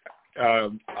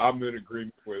 I'm in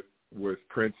agreement with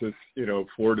Princess.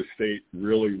 Florida State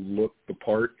really looked the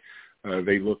part.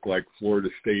 They look like Florida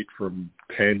State from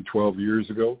 10, 12 years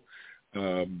ago.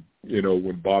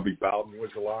 When Bobby Bowden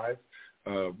was alive.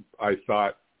 I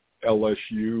thought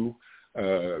LSU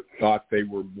thought they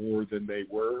were more than they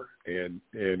were, and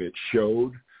it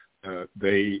showed.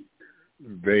 They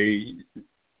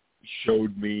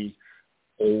showed me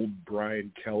old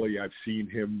Brian Kelly. I've seen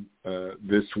him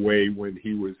this way when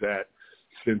he was at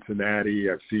Cincinnati.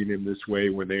 I've seen him this way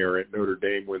when they are at Notre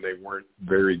Dame when they weren't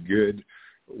very good,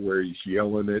 where he's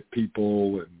yelling at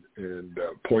people and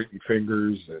pointing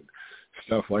fingers and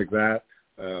stuff like that.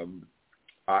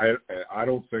 I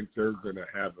don't think they're going to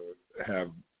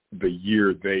have the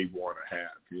year they want to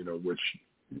have, which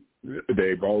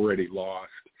they've already lost.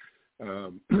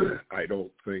 I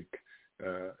don't think.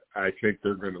 I think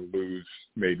they're going to lose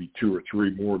maybe 2 or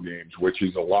 3 more games, which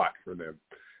is a lot for them.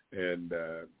 And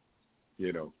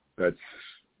that's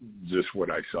just what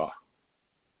I saw.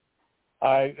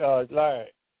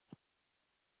 Larry.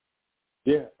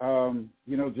 Yeah,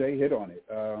 Jay hit on it.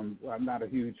 I'm not a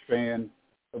huge fan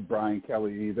of Brian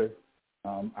Kelly either.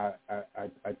 I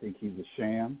think he's a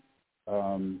sham.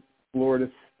 Florida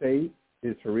State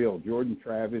is for real. Jordan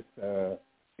Travis, I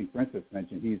think Princess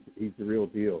mentioned, he's the real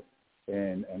deal.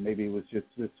 And maybe it was just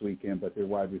this weekend, but their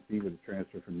wide receiver, the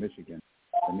transfer from Michigan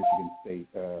State,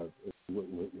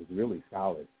 was really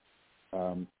solid.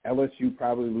 LSU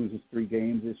probably loses 3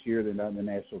 games this year. They're not in the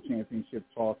national championship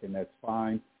talk, and that's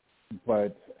fine.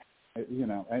 But,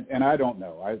 and I don't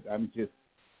know. I'm just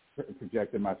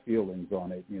projecting my feelings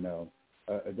on it,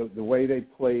 The way they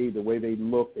played, the way they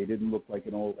looked, they didn't look like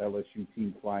an old LSU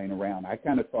team flying around. I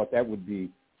kind of thought that would be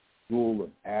duel of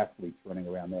athletes running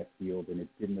around that field, and it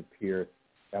didn't appear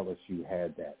LSU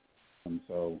had that.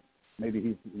 So maybe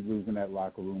he's losing that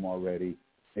locker room already.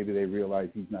 Maybe they realize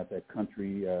he's not that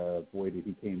country boy that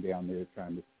he came down there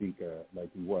trying to speak like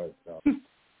he was. So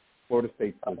Florida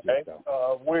State's legit,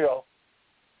 though. Will.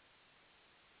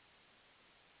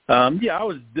 I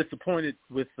was disappointed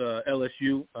with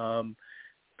LSU.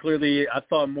 Clearly, I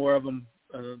thought more of them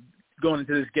going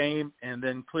into this game, and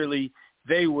then clearly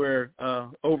they were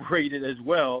overrated as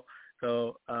well.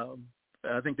 So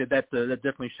I think that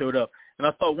definitely showed up. And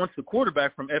I thought once the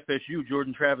quarterback from FSU,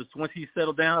 Jordan Travis, once he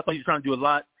settled down, I thought he was trying to do a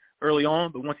lot early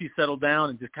on, but once he settled down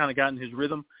and just kind of got in his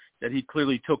rhythm, that he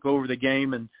clearly took over the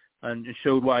game and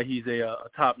showed why he's a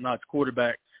top-notch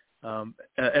quarterback.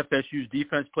 FSU's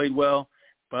defense played well,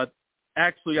 but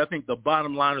actually I think the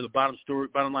bottom line or the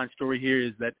bottom line story here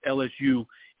is that LSU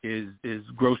is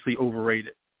grossly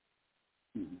overrated.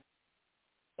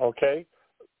 Okay.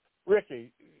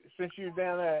 Ricky, since you're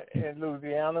down there in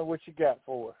Louisiana, what you got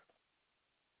for us?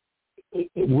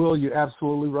 Will, you're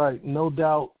absolutely right. No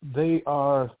doubt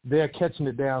they're catching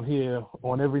it down here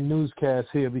on every newscast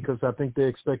here because I think they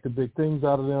expected big things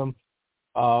out of them.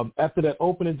 After that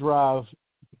opening drive,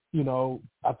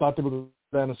 I thought they were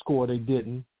going to score. They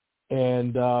didn't.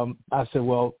 And I said,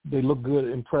 well, they look good,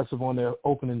 impressive on their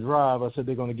opening drive. I said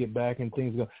they're going to get back and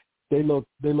things go. They look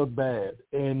bad.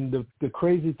 And the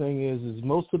crazy thing is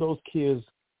most of those kids,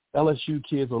 LSU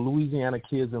kids or Louisiana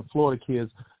kids and Florida kids,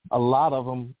 a lot of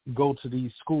them go to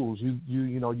these schools.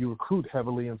 You recruit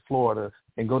heavily in Florida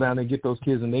and go down and get those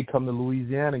kids, and they come to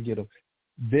Louisiana and get them.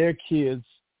 Their kids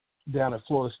down at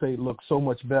Florida State look so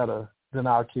much better than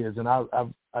our kids. And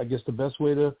I guess the best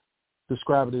way to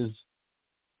describe it is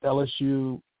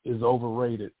LSU is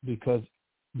overrated because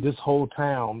this whole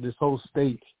town, this whole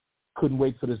state couldn't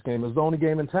wait for this game. It was the only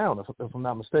game in town, if I'm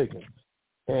not mistaken,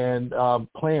 and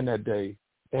playing that day.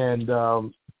 And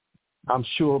I'm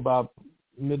sure about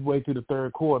midway through the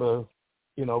third quarter,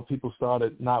 people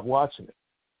started not watching it.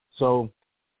 So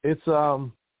it's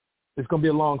going to be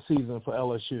a long season for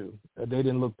LSU.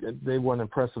 They weren't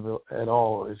impressive at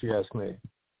all, if you ask me.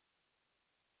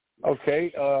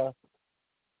 Okay.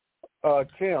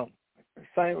 Tim,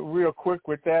 same real quick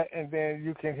with that, and then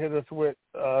you can hit us with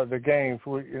the games.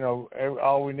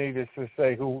 All we need is to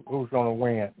say who's going to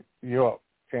win. You're up,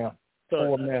 Tim.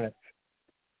 4 minutes.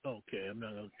 Okay, I'm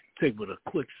not going to take but a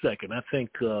quick second. I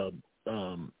think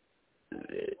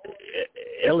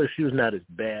LSU is not as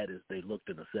bad as they looked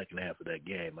in the second half of that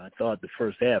game. I thought the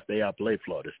first half they outplayed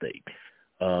Florida State.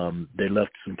 They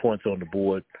left some points on the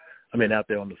board, out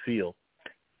there on the field.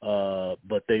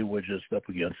 But they were just up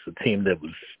against a team that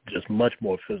was just much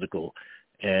more physical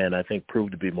and I think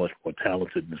proved to be much more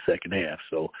talented in the second half.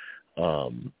 So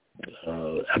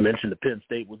I mentioned the Penn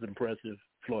State was impressive.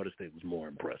 Florida State was more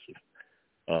impressive.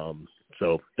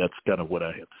 So that's kind of what I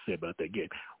have to say about that game.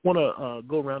 I want to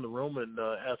go around the room and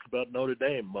ask about Notre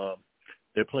Dame.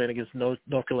 They're playing against North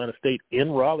Carolina State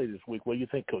in Raleigh this week. What do you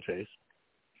think, Coach Hayes?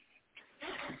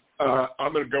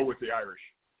 I'm going to go with the Irish.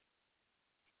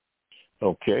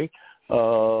 Okay.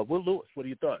 Will Lewis, what are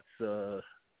your thoughts?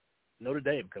 Notre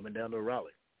Dame coming down to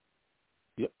Raleigh.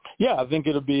 Yeah, I think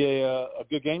it'll be a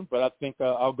good game, but I think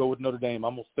I'll go with Notre Dame.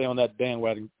 I'm going to stay on that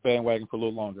bandwagon for a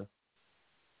little longer.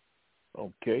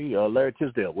 Okay. Larry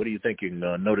Tisdale, what are you thinking?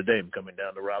 Notre Dame coming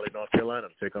down to Raleigh, North Carolina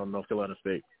to take on North Carolina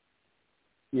State.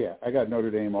 Yeah, I got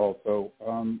Notre Dame also.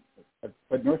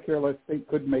 But North Carolina State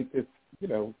could make this,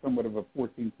 somewhat of a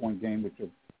 14-point game, which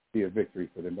would be a victory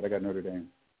for them. But I got Notre Dame.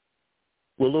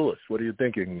 Will Lewis, what are you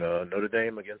thinking? Notre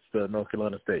Dame against North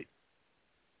Carolina State.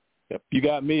 Yep, you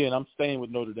got me, and I'm staying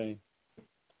with Notre Dame.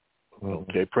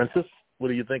 Okay, Princess,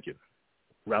 what are you thinking?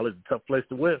 Raleigh's a tough place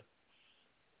to win.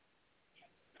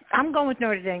 I'm going with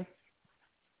Notre Dame.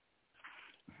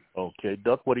 Okay,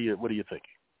 Duck, what are you thinking?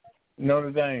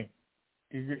 Notre Dame.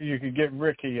 You can get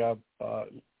Ricky up,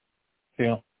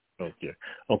 Tim.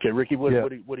 Okay, Ricky, what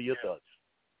are your thoughts?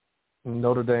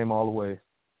 Notre Dame all the way.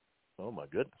 Oh my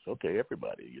goodness. Okay,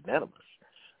 everybody unanimous.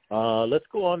 Let's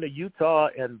go on to Utah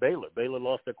and Baylor. Baylor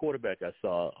lost their quarterback. I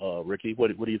saw. Ricky, what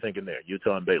are you thinking there?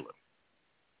 Utah and Baylor.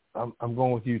 I'm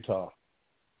going with Utah.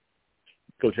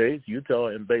 Coach Hayes, Utah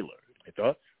and Baylor. Any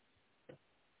thoughts?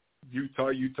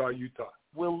 Utah.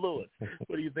 Will Lewis,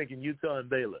 what are you thinking? Utah and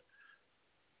Baylor.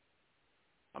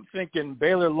 I'm thinking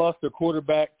Baylor lost their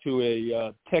quarterback to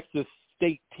a Texas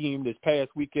State team this past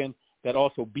weekend that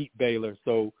also beat Baylor.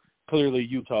 So clearly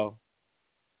Utah.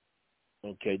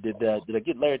 Okay. Did I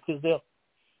get Larry Tisdale?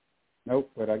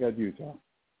 Nope, but I got Utah.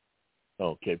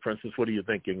 Okay, Princess, what are you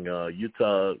thinking?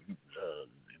 Utah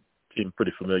seemed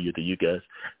pretty familiar to you guys.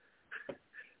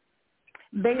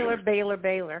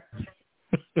 Baylor.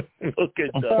 Okay,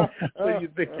 Doug. What do you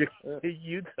think?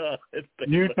 Utah and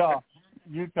Baylor.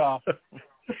 Utah.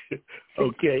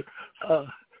 Okay.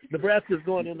 Nebraska's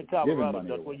going into Colorado.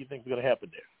 Doug, what do you think is going to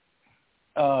happen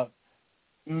there?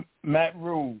 Matt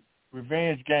Rule,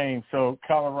 revenge game, so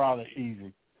Colorado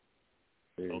easy.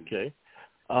 Okay.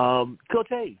 Coach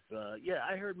Hayes,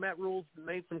 I heard Matt Rule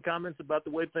made some comments about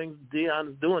the way Deion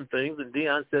is doing things, and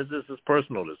Deion says this is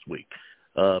personal this week.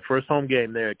 First home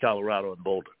game there at Colorado and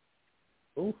Boulder.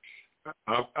 Ooh.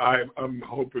 I'm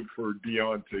hoping for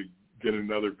Deion to get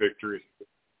another victory.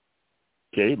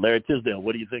 Okay, Larry Tisdale,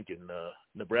 what are you thinking?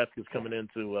 Nebraska's coming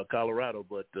into Colorado,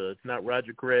 but it's not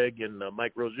Roger Craig and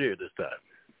Mike Rozier this time.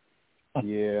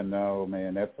 Yeah, no,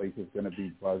 man, that place is going to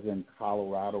be buzzing.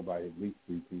 Colorado by at least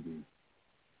 3 TDs.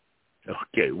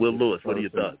 Okay, Will Lewis, what are your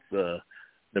thoughts?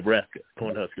 Nebraska,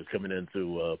 Cornhuskers coming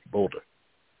into Boulder.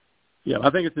 Yeah, I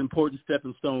think it's an important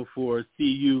stepping stone for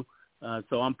CU,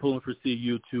 so I'm pulling for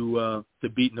CU to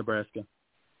beat Nebraska.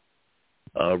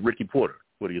 Ricky Porter,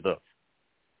 what are your thoughts?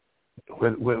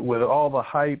 With all the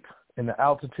hype and the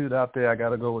altitude out there, I got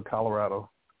to go with Colorado.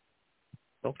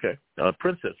 Okay,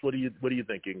 Princess, what are you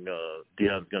thinking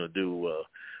Deion's going to do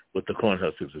with the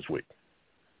Cornhuskers this week?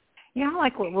 Yeah, I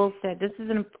like what Will said. This is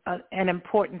an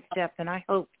important step, and I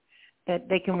hope that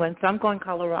they can win. So I'm going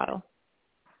Colorado.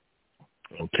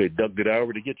 Okay, Doug, did I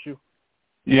already get you?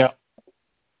 Yeah.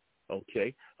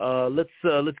 Okay,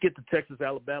 let's get to Texas,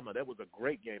 Alabama. That was a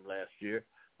great game last year.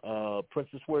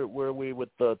 Princess, where are we with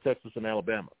Texas and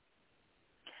Alabama?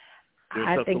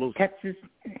 I think Texas.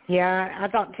 Yeah, I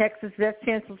thought Texas' best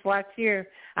chance was last year.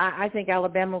 I think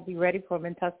Alabama will be ready for them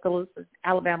in Tuscaloosa,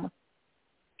 Alabama.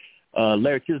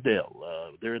 Larry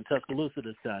Tisdale, they're in Tuscaloosa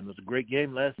this time. It was a great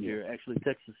game last year. Actually,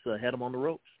 Texas had them on the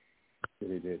ropes.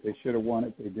 They did. They should have won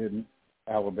it. They didn't.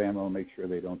 Alabama will make sure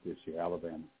they don't this year.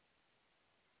 Alabama.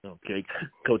 Okay.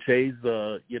 Coach Hayes,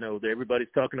 everybody's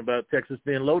talking about Texas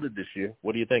being loaded this year.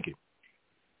 What are you thinking?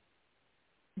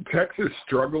 Texas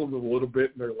struggled a little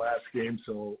bit in their last game,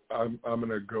 so I'm going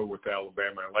to go with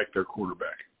Alabama. I like their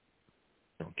quarterback.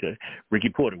 Okay. Ricky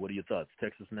Porter, what are your thoughts?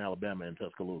 Texas and Alabama in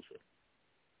Tuscaloosa.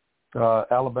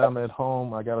 Alabama at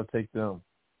home, I got to take them.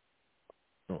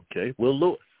 Okay. Will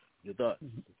Lewis, your thoughts?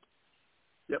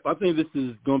 Yep, I think this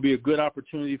is going to be a good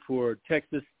opportunity for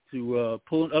Texas to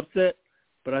pull an upset,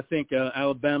 but I think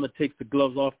Alabama takes the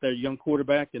gloves off their young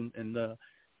quarterback, and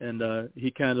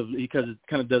he kind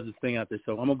of does his thing out there.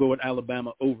 So I'm gonna go with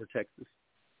Alabama over Texas.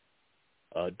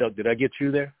 Doug, did I get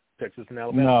you there? Texas and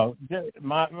Alabama? No,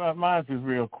 mine is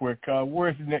real quick.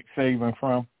 Where's Nick Saban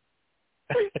from?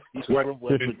 He's from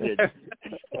West Virginia.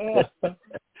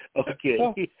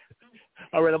 Okay.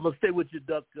 All right, I'm going to stay with you,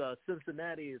 Duck.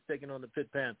 Cincinnati is taking on the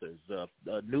Pitt Panthers.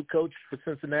 New coach for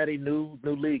Cincinnati, new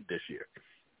league this year.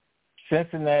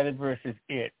 Cincinnati versus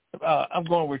it. I'm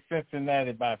going with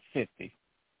Cincinnati by 50.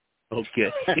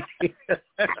 Okay.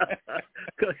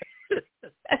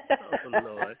 Oh,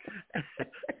 Lord.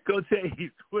 Coach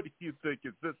Hayes, what do you think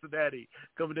of Cincinnati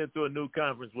coming into a new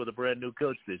conference with a brand-new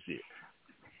coach this year?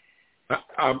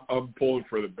 I'm pulling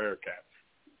for the Bearcats.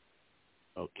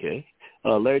 Okay.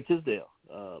 Larry Tisdale,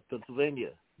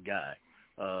 Pennsylvania guy.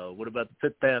 What about the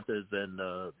Pitt Panthers and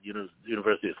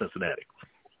University of Cincinnati?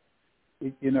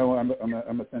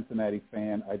 I'm a Cincinnati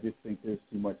fan. I just think there's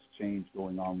too much change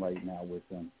going on right now with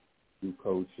them. New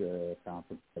coach,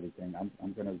 conference, everything.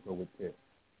 I'm going to go with Pitt.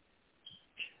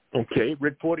 Okay.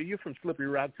 Rick Porter, you're from Slippery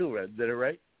Rock too, right? Is that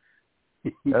right?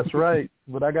 That's right.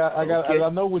 But I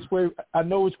know which way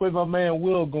my man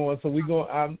Will going, so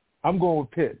I'm going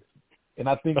with Pitt. And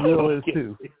I think Will is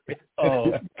too.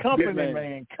 Oh, company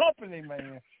man.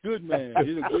 Good man.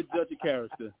 He's a good judge of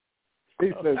character.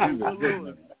 He says he's a good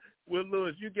man. Will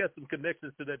Lewis, you get some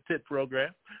connections to that Pitt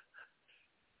program.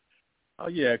 Oh,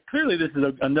 yeah. Clearly this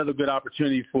is another good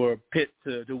opportunity for Pitt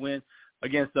to win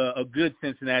against a good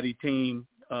Cincinnati team,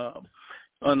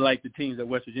 unlike the teams that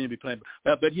West Virginia be playing.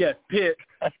 But yes, Pitt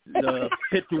to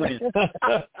win.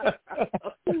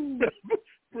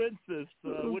 Princess,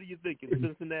 what do you think of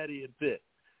Cincinnati and Pitt?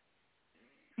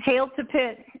 Hail to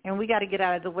Pitt, and we got to get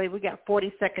out of the way. We got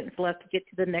 40 seconds left to get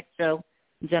to the next show,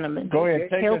 gentlemen. Go ahead.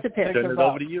 Hail to Pitt. Turn it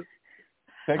over to you.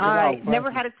 All right.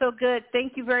 Never had it so good.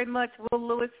 Thank you very much, Will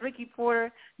Lewis, Ricky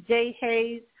Porter, Jay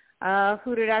Hayes.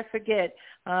 Who did I forget?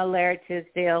 Larry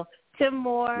Tisdale, Tim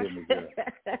Moore,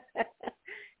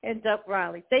 and Doug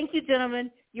Riley. Thank you,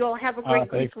 gentlemen. You all have a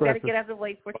great week. We got to get out of the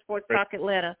way for Sports Talk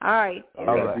Atlanta. All right. All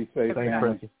right. Be safe. Thanks,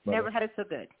 Princess. Never had it so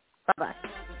good. Bye-bye.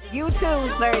 You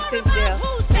too, Larry Tisdale.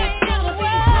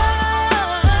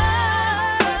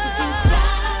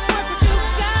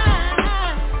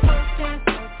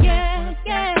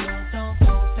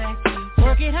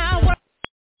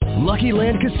 Lucky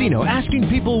Land Casino, asking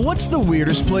people, what's the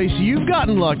weirdest place you've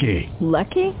gotten lucky?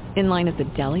 Lucky? In line at the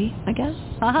deli, I guess?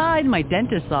 Aha, in my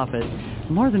dentist's office.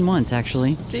 More than once,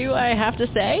 actually. Do I have to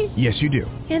say? Yes, you do.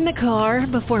 In the car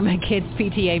before my kids'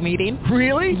 PTA meeting.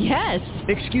 Really? Yes.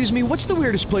 Excuse me, what's the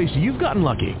weirdest place you've gotten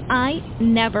lucky? I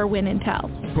never win and tell.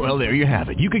 Well, there you have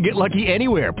it. You can get lucky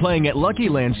anywhere, playing at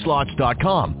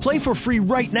LuckyLandSlots.com. Play for free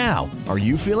right now. Are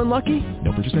you feeling lucky?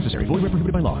 No purchase necessary. Void where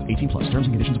prohibited by law. 18+. Terms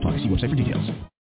and conditions apply. See website for details.